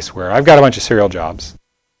specific case where I've got a bunch of serial jobs.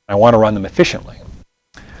 I want to run them efficiently.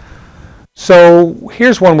 So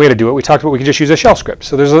here's one way to do it. We talked about we can just use a shell script.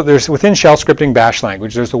 So there's within shell scripting bash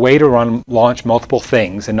language, there's a way to launch multiple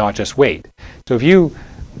things and not just wait. So if you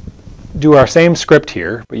do our same script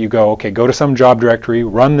here, but you go, okay, go to some job directory,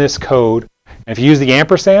 run this code, and if you use the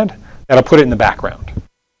ampersand, that'll put it in the background.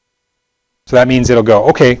 So that means it'll go,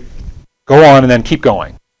 okay, go on and then keep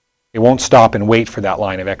going. It won't stop and wait for that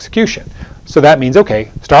line of execution. So that means,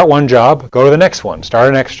 okay, start one job, go to the next one, start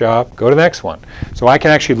a next job, go to the next one. So I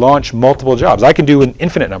can actually launch multiple jobs. I can do an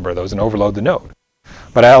infinite number of those and overload the node.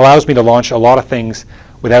 But it allows me to launch a lot of things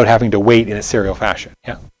without having to wait in a serial fashion.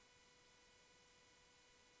 Yeah.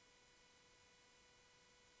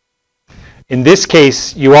 In this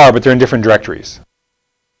case, you are, but they're in different directories.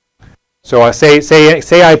 So I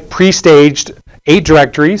say I pre-staged 8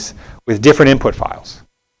 directories with different input files.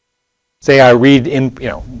 Say I read in,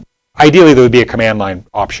 ideally there would be a command line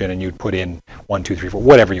option and you'd put in 1, 2, 3, 4,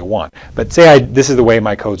 whatever you want. But say this is the way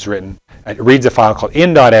my code's written. It reads a file called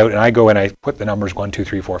in.out and I go and I put the numbers 1, 2,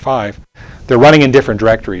 3, 4, 5. They're running in different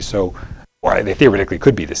directories, so, or they theoretically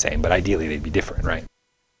could be the same, but ideally they'd be different, right?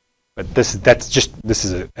 But this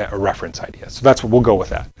is a reference idea. So that's what we'll go with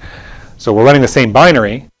that. So we're running the same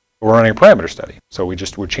binary, but we're running a parameter study. So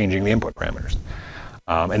we're changing the input parameters.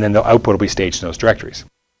 And then the output will be staged in those directories.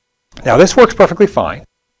 Now this works perfectly fine.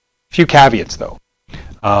 A few caveats though.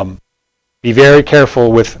 Be very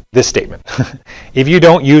careful with this statement. If you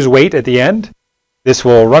don't use wait at the end, this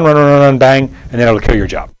will run, bang, and then it'll kill your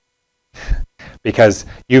job. Because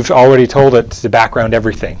you've already told it to background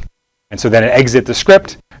everything. And so then it exits the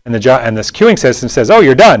script, and this queuing system says, oh,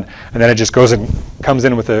 you're done. And then it just goes and comes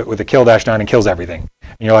in with a kill -9 and kills everything.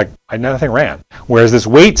 And you're like, nothing ran. Whereas this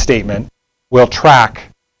wait statement will track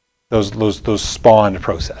those spawned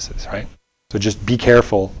processes, right? So just be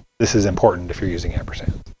careful. This is important if you're using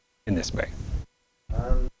ampersand in this way.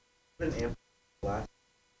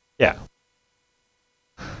 Yeah.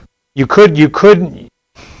 You could.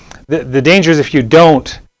 The danger is if you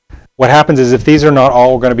don't. What happens is if these are not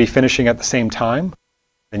all going to be finishing at the same time,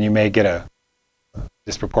 then you may get a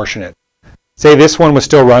disproportionate. Say this one was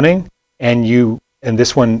still running, and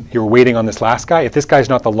this one you're waiting on this last guy. If this guy's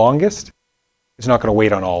not the longest, it's not going to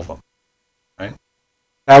wait on all of them, right?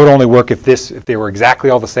 That would only work if they were exactly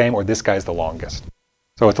all the same, or this guy's the longest.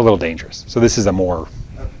 So it's a little dangerous. So this is a more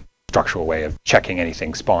structural way of checking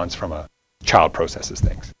anything spawns from a child processes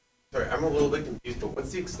things. Sorry, I'm a little bit confused, but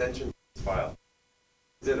what's the extension of this file?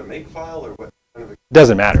 Is it a make file or what?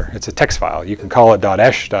 Doesn't matter. It's a text file. You can call it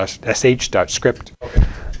 .sh, .script. Okay.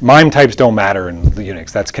 MIME types don't matter in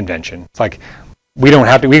Unix. That's convention. It's like we don't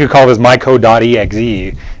have to. We could call this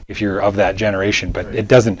mycode.exe if you're of that generation, but it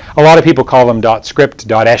doesn't. A lot of people call them .script,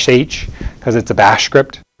 .sh because it's a bash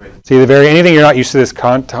script. Right. See, anything you're not used to this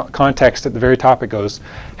context at the very top, it goes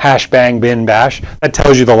hash bang bin bash. That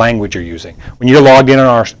tells you the language you're using. When you're logged in on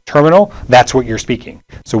our terminal, that's what you're speaking.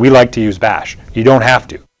 So we like to use bash. You don't have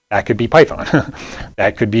to. That could be Python.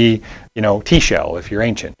 That could be, T shell if you're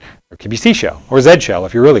ancient. Or it could be C shell or Z shell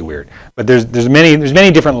if you're really weird. But there's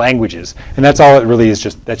many different languages, and that's all it really is.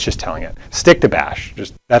 That's just telling it. Stick to bash.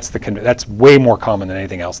 That's way more common than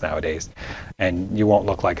anything else nowadays, and you won't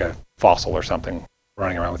look like a fossil or something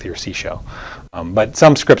running around with your C shell. But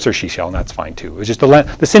some scripts are C shell, and that's fine too. It's just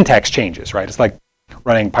the syntax changes, right? It's like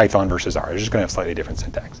running Python versus R. It's just going to have slightly different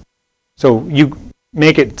syntax. So you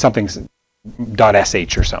make it something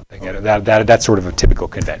 .sh or something. That's sort of a typical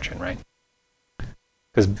convention, right?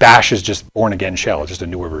 Because bash is just born again shell, just a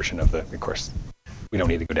newer version of of course, we don't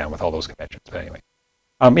need to go down with all those conventions, but anyway.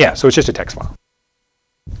 Yeah, so it's just a text file.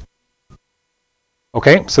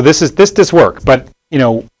 Okay, so this work, but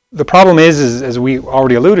the problem is as we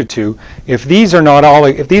already alluded to, if these are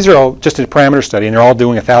all just a parameter study and they're all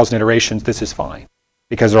doing 1,000 iterations, this is fine.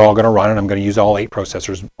 Because they're all going to run, and I'm going to use all 8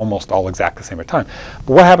 processors almost all exactly the same time.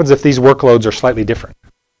 But what happens if these workloads are slightly different?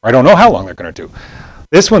 I don't know how long they're going to do.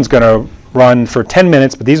 This one's going to run for 10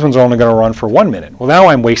 minutes, but these ones are only going to run for 1 minute. Well, now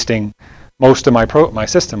I'm wasting most of my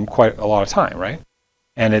system quite a lot of time, right?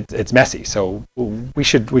 And it's messy. So we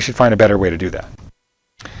should find a better way to do that.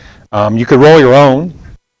 You could roll your own.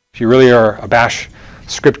 If you really are a bash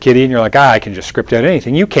script kiddie and you're like, I can just script out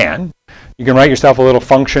anything, you can. You can write yourself a little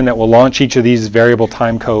function that will launch each of these variable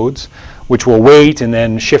time codes, which will wait and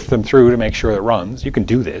then shift them through to make sure it runs. You can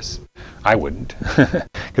do this. I wouldn't,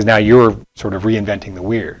 because now you're sort of reinventing the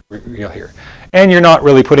wheel here. And you're not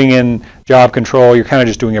really putting in job control. You're kind of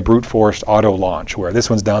just doing a brute force auto launch, where this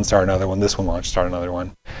one's done, start another one, this one launch, start another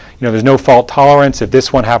one. There's no fault tolerance. If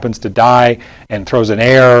this one happens to die and throws an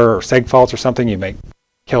error or seg faults or something, you may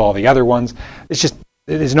kill all the other ones.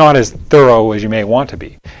 It is not as thorough as you may want to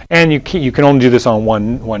be. And you can only do this on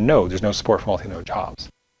one node. There's no support for multi-node jobs.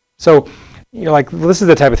 So you're like, well, this is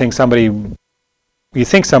the type of thing you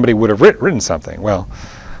think somebody would have written something. Well,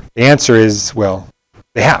 the answer is, well,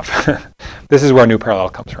 they have. This is where new parallel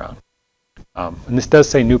comes around. And this does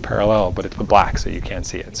say new parallel, but it's black, so you can't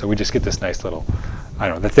see it. So we just get this nice little, I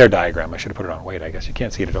don't know, that's their diagram. I should have put it on weight, I guess. You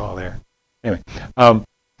can't see it at all there. Anyway,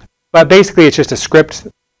 but basically it's just a script,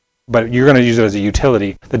 but you're going to use it as a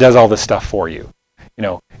utility that does all this stuff for you.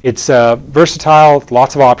 It's versatile,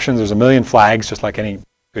 lots of options. There's a million flags, just like any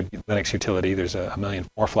good Linux utility. There's a million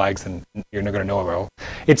more flags than you're not going to know about.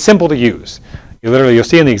 It's simple to use. You'll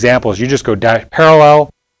see in the examples, you just go parallel,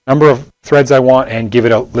 number of threads I want, and give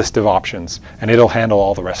it a list of options, and it'll handle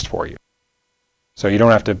all the rest for you. So you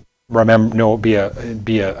don't have to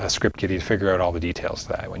be a script kiddie to figure out all the details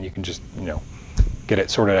of that. When you can just get it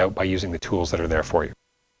sorted out by using the tools that are there for you.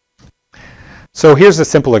 So here's a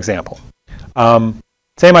simple example.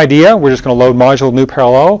 Same idea. We're just going to load module new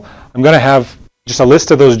parallel. I'm going to have just a list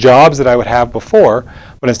of those jobs that I would have before,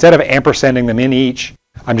 but instead of ampersanding them in each,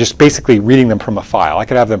 I'm just basically reading them from a file. I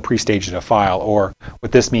could have them pre-staged in a file, or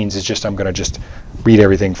what this means is just I'm going to just read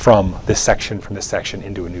everything from this section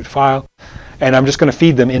into a new file, and I'm just going to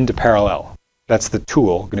feed them into parallel. That's the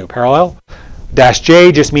tool, GNU parallel.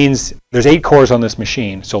 -J just means there's 8 cores on this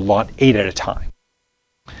machine, so launch 8 at a time.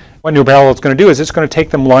 What GNU parallel is going to do is it's going to take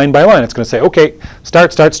them line by line. It's going to say, okay,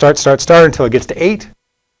 start until it gets to 8,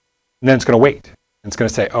 and then it's going to wait. And it's going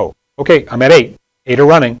to say, oh, okay, I'm at 8. 8 are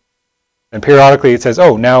running. And periodically it says,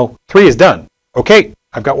 oh, now 3 is done. Okay,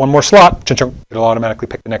 I've got one more slot. It'll automatically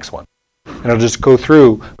pick the next one. And it'll just go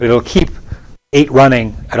through, but it'll keep 8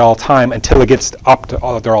 running at all time until it gets up to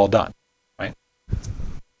they're all done, right?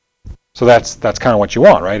 So that's kind of what you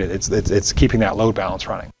want, right? It's keeping that load balance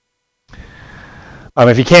running.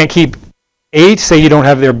 If you can't keep 8, say you don't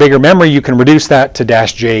have their bigger memory, you can reduce that to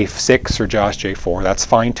 -J6 or -J4. That's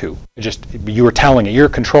fine too. You are telling it, you're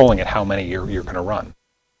controlling it how many you're going to run.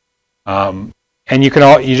 And you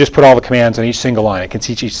just put all the commands on each single line. It can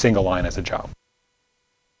teach each single line as a job.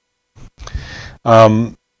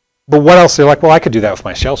 But what else? They're like, well, I could do that with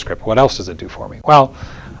my shell script. What else does it do for me? Well,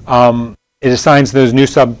 it assigns those new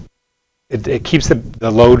it keeps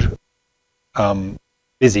the load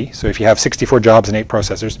busy. So if you have 64 jobs and 8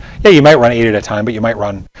 processors, yeah, you might run 8 at a time, but you might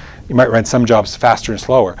run some jobs faster and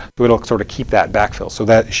slower. So it'll sort of keep that backfill. So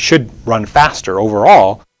that should run faster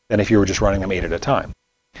overall than if you were just running them 8 at a time.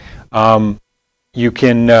 You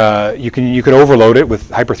could overload it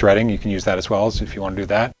with hyperthreading. You can use that as well if you want to do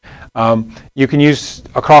that. You can use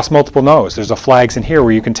across multiple nodes. There's a flags in here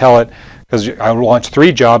where you can tell it, because I launch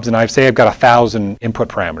 3 jobs and I say I've got 1,000 input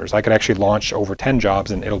parameters. I could actually launch over 10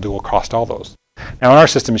 jobs and it'll do across all those. Now in our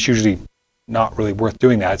system, it's usually not really worth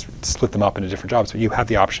doing that. It's split them up into different jobs, but you have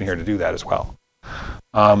the option here to do that as well.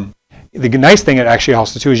 The nice thing it actually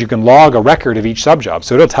also do is you can log a record of each subjob.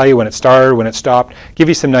 So it'll tell you when it started, when it stopped, give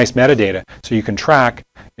you some nice metadata so you can track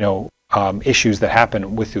issues that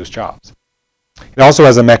happen with those jobs. It also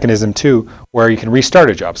has a mechanism too where you can restart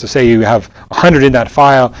a job. So say you have 100 in that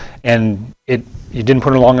file and you didn't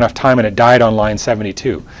put in long enough time and it died on line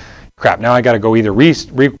 72. Crap, now I got to go either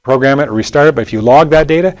reprogram it or restart it, but if you log that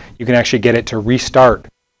data, you can actually get it to restart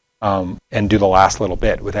and do the last little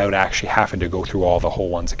bit without actually having to go through all the whole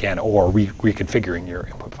ones again or reconfiguring your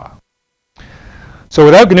input file. So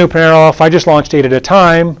without GNU parallel, if I just launched 8 at a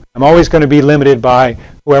time, I'm always going to be limited by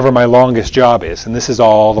whoever my longest job is, and this is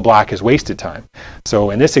all the black is wasted time.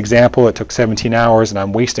 So in this example, it took 17 hours, and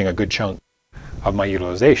I'm wasting a good chunk of my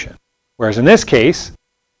utilization. Whereas in this case,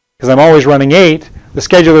 because I'm always running 8, the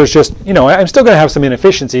scheduler is just, I'm still going to have some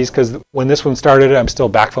inefficiencies because when this one started, I'm still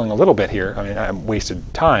backfilling a little bit here. I mean, I'm wasted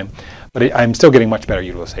time, but I'm still getting much better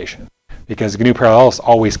utilization because GNU parallel is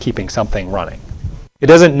always keeping something running. It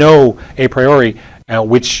doesn't know a priori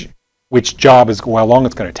which job is how long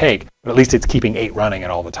it's going to take, but at least it's keeping 8 running at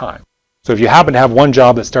all the time. So if you happen to have one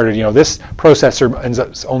job that started, this processor ends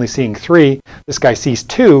up only seeing 3, this guy sees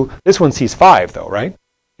 2, this one sees 5 though, right?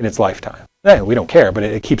 In its lifetime. We don't care, but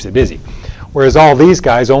it keeps it busy. Whereas all these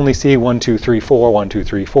guys only see 1, 2, 3, 4, 1, 2,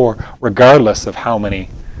 3, 4, regardless of how many,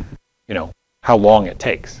 how long it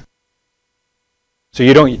takes. So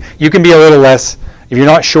you can be a little less, if you're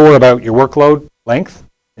not sure about your workload length,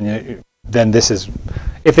 then this is,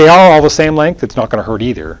 if they are all the same length, it's not going to hurt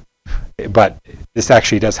either. But this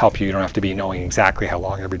actually does help you. You don't have to be knowing exactly how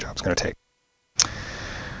long every job's going to take.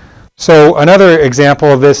 So another example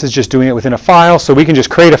of this is just doing it within a file. So we can just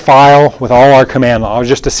create a file with all our command lines,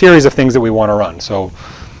 just a series of things that we want to run. So,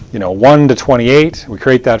 1 to 28, we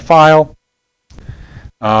create that file.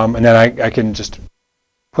 And then I can just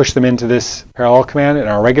push them into this parallel command in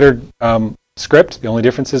our regular script. The only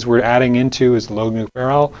differences we're adding into is the load GNU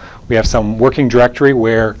parallel. We have some working directory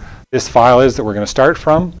where this file is that we're going to start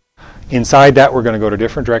from. Inside that, we're going to go to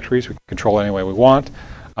different directories. We can control it any way we want.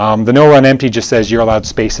 The no run empty just says you're allowed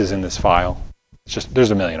spaces in this file. It's just,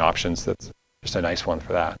 there's a million options. That's just a nice one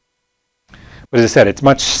for that. But as I said, it's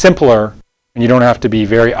much simpler, and you don't have to be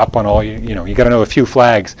very up on all, you got to know a few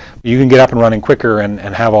flags. But you can get up and running quicker and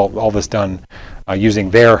have all this done using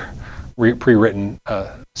their pre-written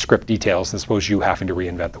script details as opposed to you having to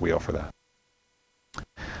reinvent the wheel for that.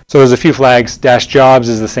 So there's a few flags. -jobs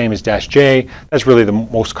is the same as -j. That's really the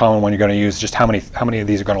most common one you're going to use, just how many of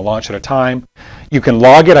these are going to launch at a time. You can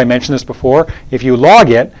log it. I mentioned this before. If you log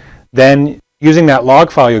it, then using that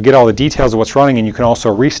log file, you'll get all the details of what's running, and you can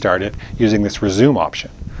also restart it using this resume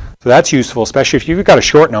option. So that's useful, especially if you've got a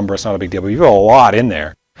short number, it's not a big deal. But if you've got a lot in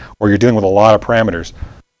there, or you're dealing with a lot of parameters,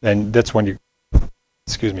 then that's when you're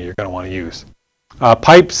going to want to use.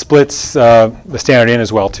 Pipe splits the standard in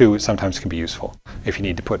as well, too. It sometimes can be useful if you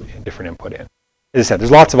need to put different input in. As I said,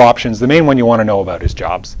 there's lots of options. The main one you want to know about is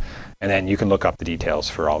jobs. And then you can look up the details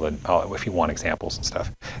for if you want examples and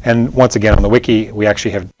stuff. And once again, on the wiki, we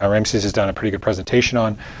actually have, our MCS has done a pretty good presentation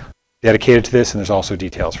on dedicated to this, and there's also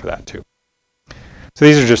details for that, too. So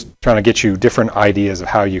these are just trying to get you different ideas of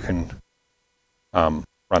how you can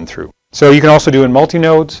run through. So you can also do in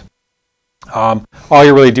multi-nodes. All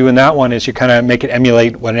you're really doing that one is you kind of make it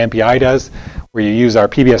emulate what an MPI does, where you use our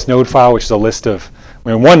PBS node file, which is a list of,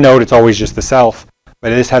 one node, it's always just the self, but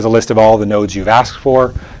this has a list of all the nodes you've asked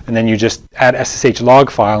for, and then you just add SSH log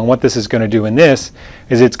file. And what this is going to do in this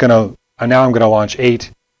is it's going to, now I'm going to launch 8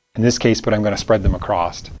 in this case, but I'm going to spread them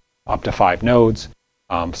across up to 5 nodes,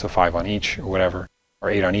 so 5 on each or whatever, or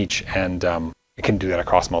 8 on each, and it can do that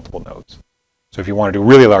across multiple nodes. So if you want to do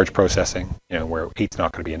really large processing, where 8's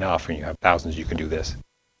not going to be enough and you have thousands, you can do this.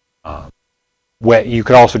 You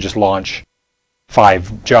could also just launch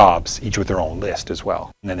 5 jobs, each with their own list as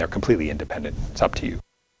well. And then they're completely independent. It's up to you.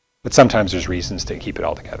 But sometimes there's reasons to keep it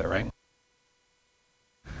all together, right?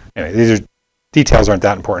 Anyway, details aren't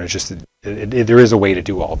that important. It's just that there is a way to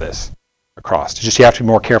do all this across. It's just you have to be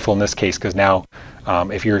more careful in this case because now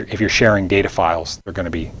if you're sharing data files, they're going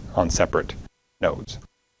to be on separate nodes.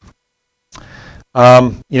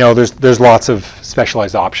 There's lots of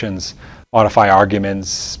specialized options, modify arguments,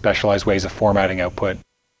 specialized ways of formatting output.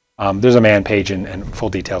 There's a man page and full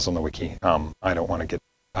details on the wiki. I don't want to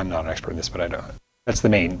I'm not an expert in this, but that's the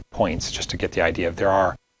main points, just to get the idea. If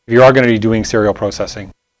you are going to be doing serial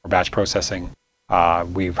processing or batch processing,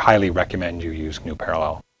 we highly recommend you use GNU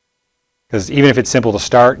Parallel. Because even if it's simple to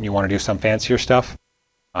start and you want to do some fancier stuff,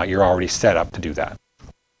 you're already set up to do that.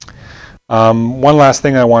 One last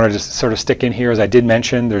thing I wanted to sort of stick in here is I did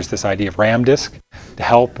mention there's this idea of RAM disk to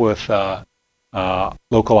help with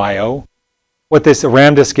local I/O. What this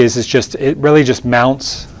RAM disk is it really just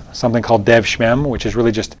mounts something called dev shmem, which is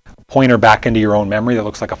really just a pointer back into your own memory that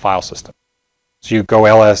looks like a file system. So you go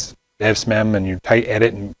ls dev shmem and you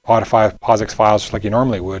edit and modify POSIX files just like you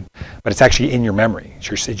normally would, but it's actually in your memory.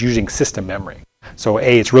 It's using system memory. So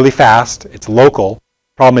it's really fast, it's local.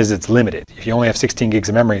 Problem is it's limited. If you only have 16 gigs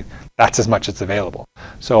of memory, that's as much as available.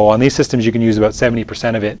 So on these systems, you can use about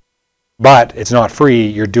 70% of it, but it's not free.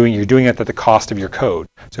 You're doing it at the cost of your code.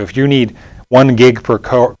 So if you need 1 gig per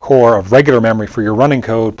core of regular memory for your running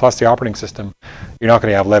code plus the operating system, you're not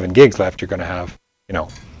going to have 11 gigs left. You're going to have,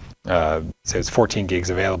 say it's 14 gigs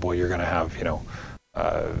available. You're going to have,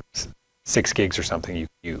 6 gigs or something you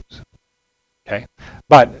can use. Okay,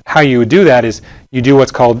 but how you would do that is you do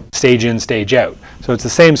what's called stage in, stage out. So it's the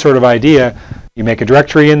same sort of idea. You make a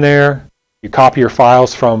directory in there. You copy your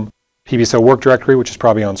files from PBSO work directory, which is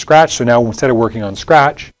probably on Scratch. So now instead of working on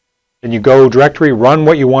Scratch, then you go directory, run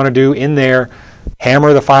what you want to do in there,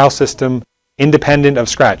 hammer the file system independent of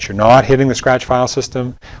Scratch. You're not hitting the Scratch file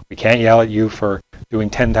system. We can't yell at you for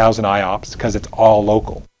doing 10,000 IOPS because it's all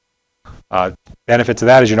local. Benefits of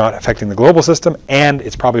that is you're not affecting the global system, and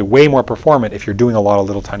it's probably way more performant if you're doing a lot of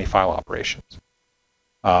little tiny file operations.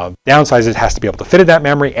 Downside is it has to be able to fit in that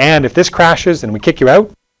memory, and if this crashes and we kick you out,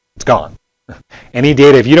 it's gone. Any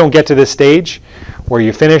data, if you don't get to this stage where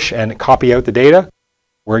you finish and copy out the data,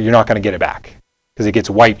 where you're not going to get it back because it gets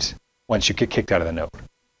wiped once you get kicked out of the node.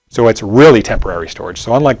 So it's really temporary storage.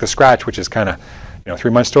 So unlike the scratch, which is kind of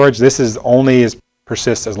 3-month storage, this is only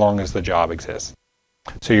persists as long as the job exists.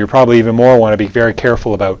 So you probably even more want to be very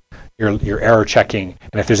careful about your error checking.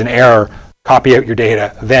 And if there's an error, copy out your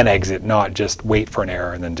data, then exit, not just wait for an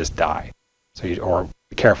error and then just die. So or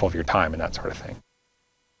be careful of your time and that sort of thing.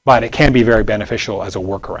 But it can be very beneficial as a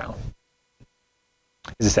workaround.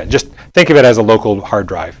 As I said, just think of it as a local hard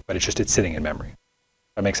drive, but it's sitting in memory.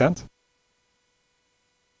 That make sense?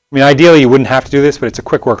 I mean, ideally, you wouldn't have to do this, but it's a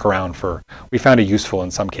quick workaround we found it useful in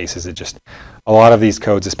some cases. A lot of these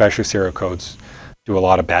codes, especially serial codes, do a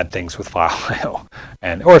lot of bad things with file I/O.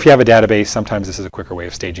 Or if you have a database, sometimes this is a quicker way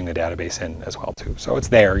of staging the database in as well, too. So it's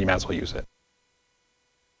there. You might as well use it.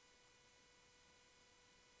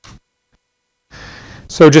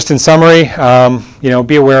 So just in summary,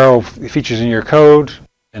 be aware of the features in your code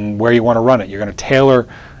and where you want to run it. You're going to tailor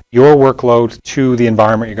your workload to the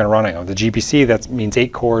environment you're going to run it on. The GPC, that means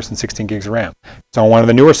 8 cores and 16 gigs of RAM. So on one of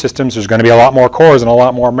the newer systems, there's going to be a lot more cores and a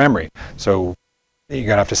lot more memory. So you're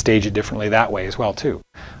going to have to stage it differently that way as well, too.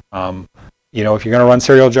 If you're going to run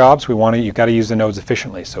serial jobs, you've got to use the nodes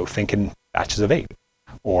efficiently. So think in batches of 8,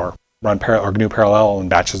 or run GNU parallel in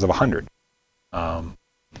batches of 100.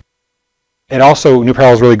 And also, GNU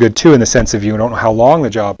parallel is really good too in the sense of you don't know how long the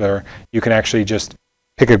jobs are. You can actually just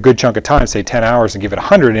pick a good chunk of time, say 10 hours, and give it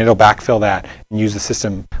 100, and it'll backfill that and use the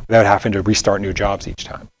system without having to restart new jobs each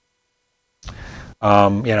time.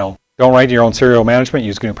 Don't write your own serial management.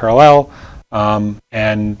 Use GNU parallel,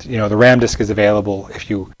 and the RAM disk is available. If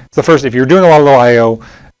you're doing a lot of low I/O,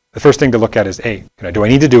 the first thing to look at is, hey, do I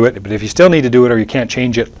need to do it? But if you still need to do it or you can't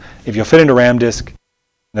change it, if you'll fit into RAM disk.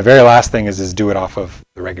 And the very last thing is do it off of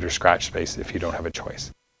the regular scratch space if you don't have a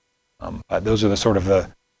choice. But those are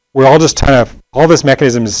we're all just all this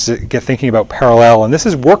mechanism is to get thinking about parallel, and this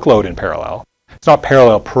is workload in parallel. It's not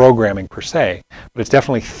parallel programming per se, but it's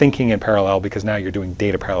definitely thinking in parallel because now you're doing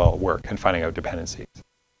data parallel work and finding out dependencies.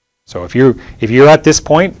 So if you're at this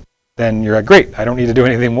point, then you're great. I don't need to do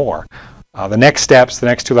anything more. The next steps, the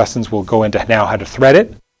next 2 lessons will go into now how to thread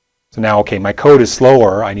it. So now, okay, my code is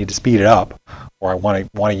slower. I need to speed it up. Or I want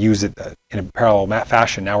to use it in a parallel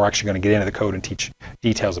fashion. Now we're actually going to get into the code and teach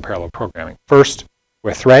details of parallel programming. First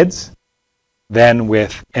with threads, then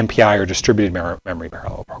with MPI or distributed memory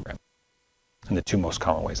parallel programming. And the 2 most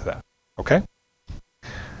common ways of that. Okay?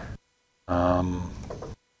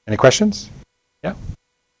 Any questions? Yeah?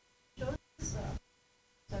 Is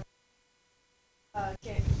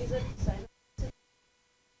it SciNet?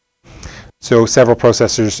 So several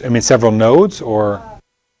processors, several nodes or?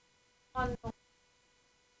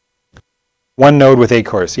 One node with 8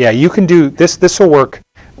 cores. Yeah, you can do this. This will work.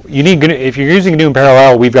 If you're using GNU in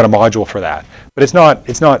parallel, we've got a module for that. But it's not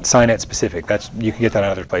SciNet specific. You can get that in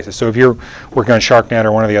other places. So if you're working on SharkNet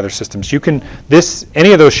or one of the other systems,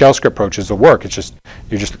 any of those shell script approaches will work.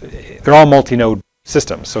 They're all multi-node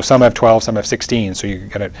systems. So some have 12, some have 16. So you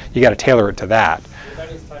got to tailor it to that.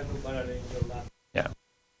 Yeah.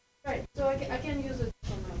 Right. So I can use it.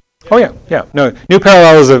 Oh yeah. No, GNU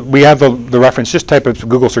parallel we have the reference. Just type of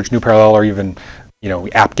Google search GNU parallel or even,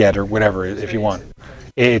 apt-get or whatever if you want.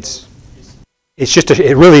 It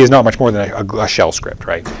really is not much more than a shell script,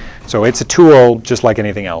 right? So it's a tool just like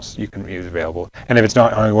anything else you can use available. And if it's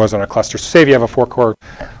not only was on a cluster, so say if you have a 4-core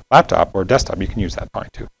laptop or desktop, you can use that fine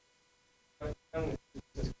too.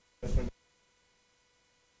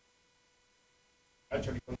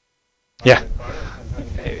 Yeah.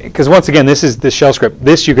 Because once again, this is this shell script.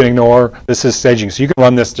 This you can ignore. This is staging. So you can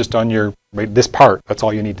run this just on this part. That's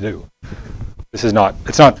all you need to do. This is not.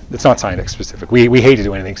 It's not SciNet specific. We hate to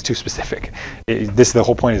do anything too specific. The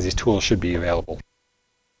whole point is these tools should be available.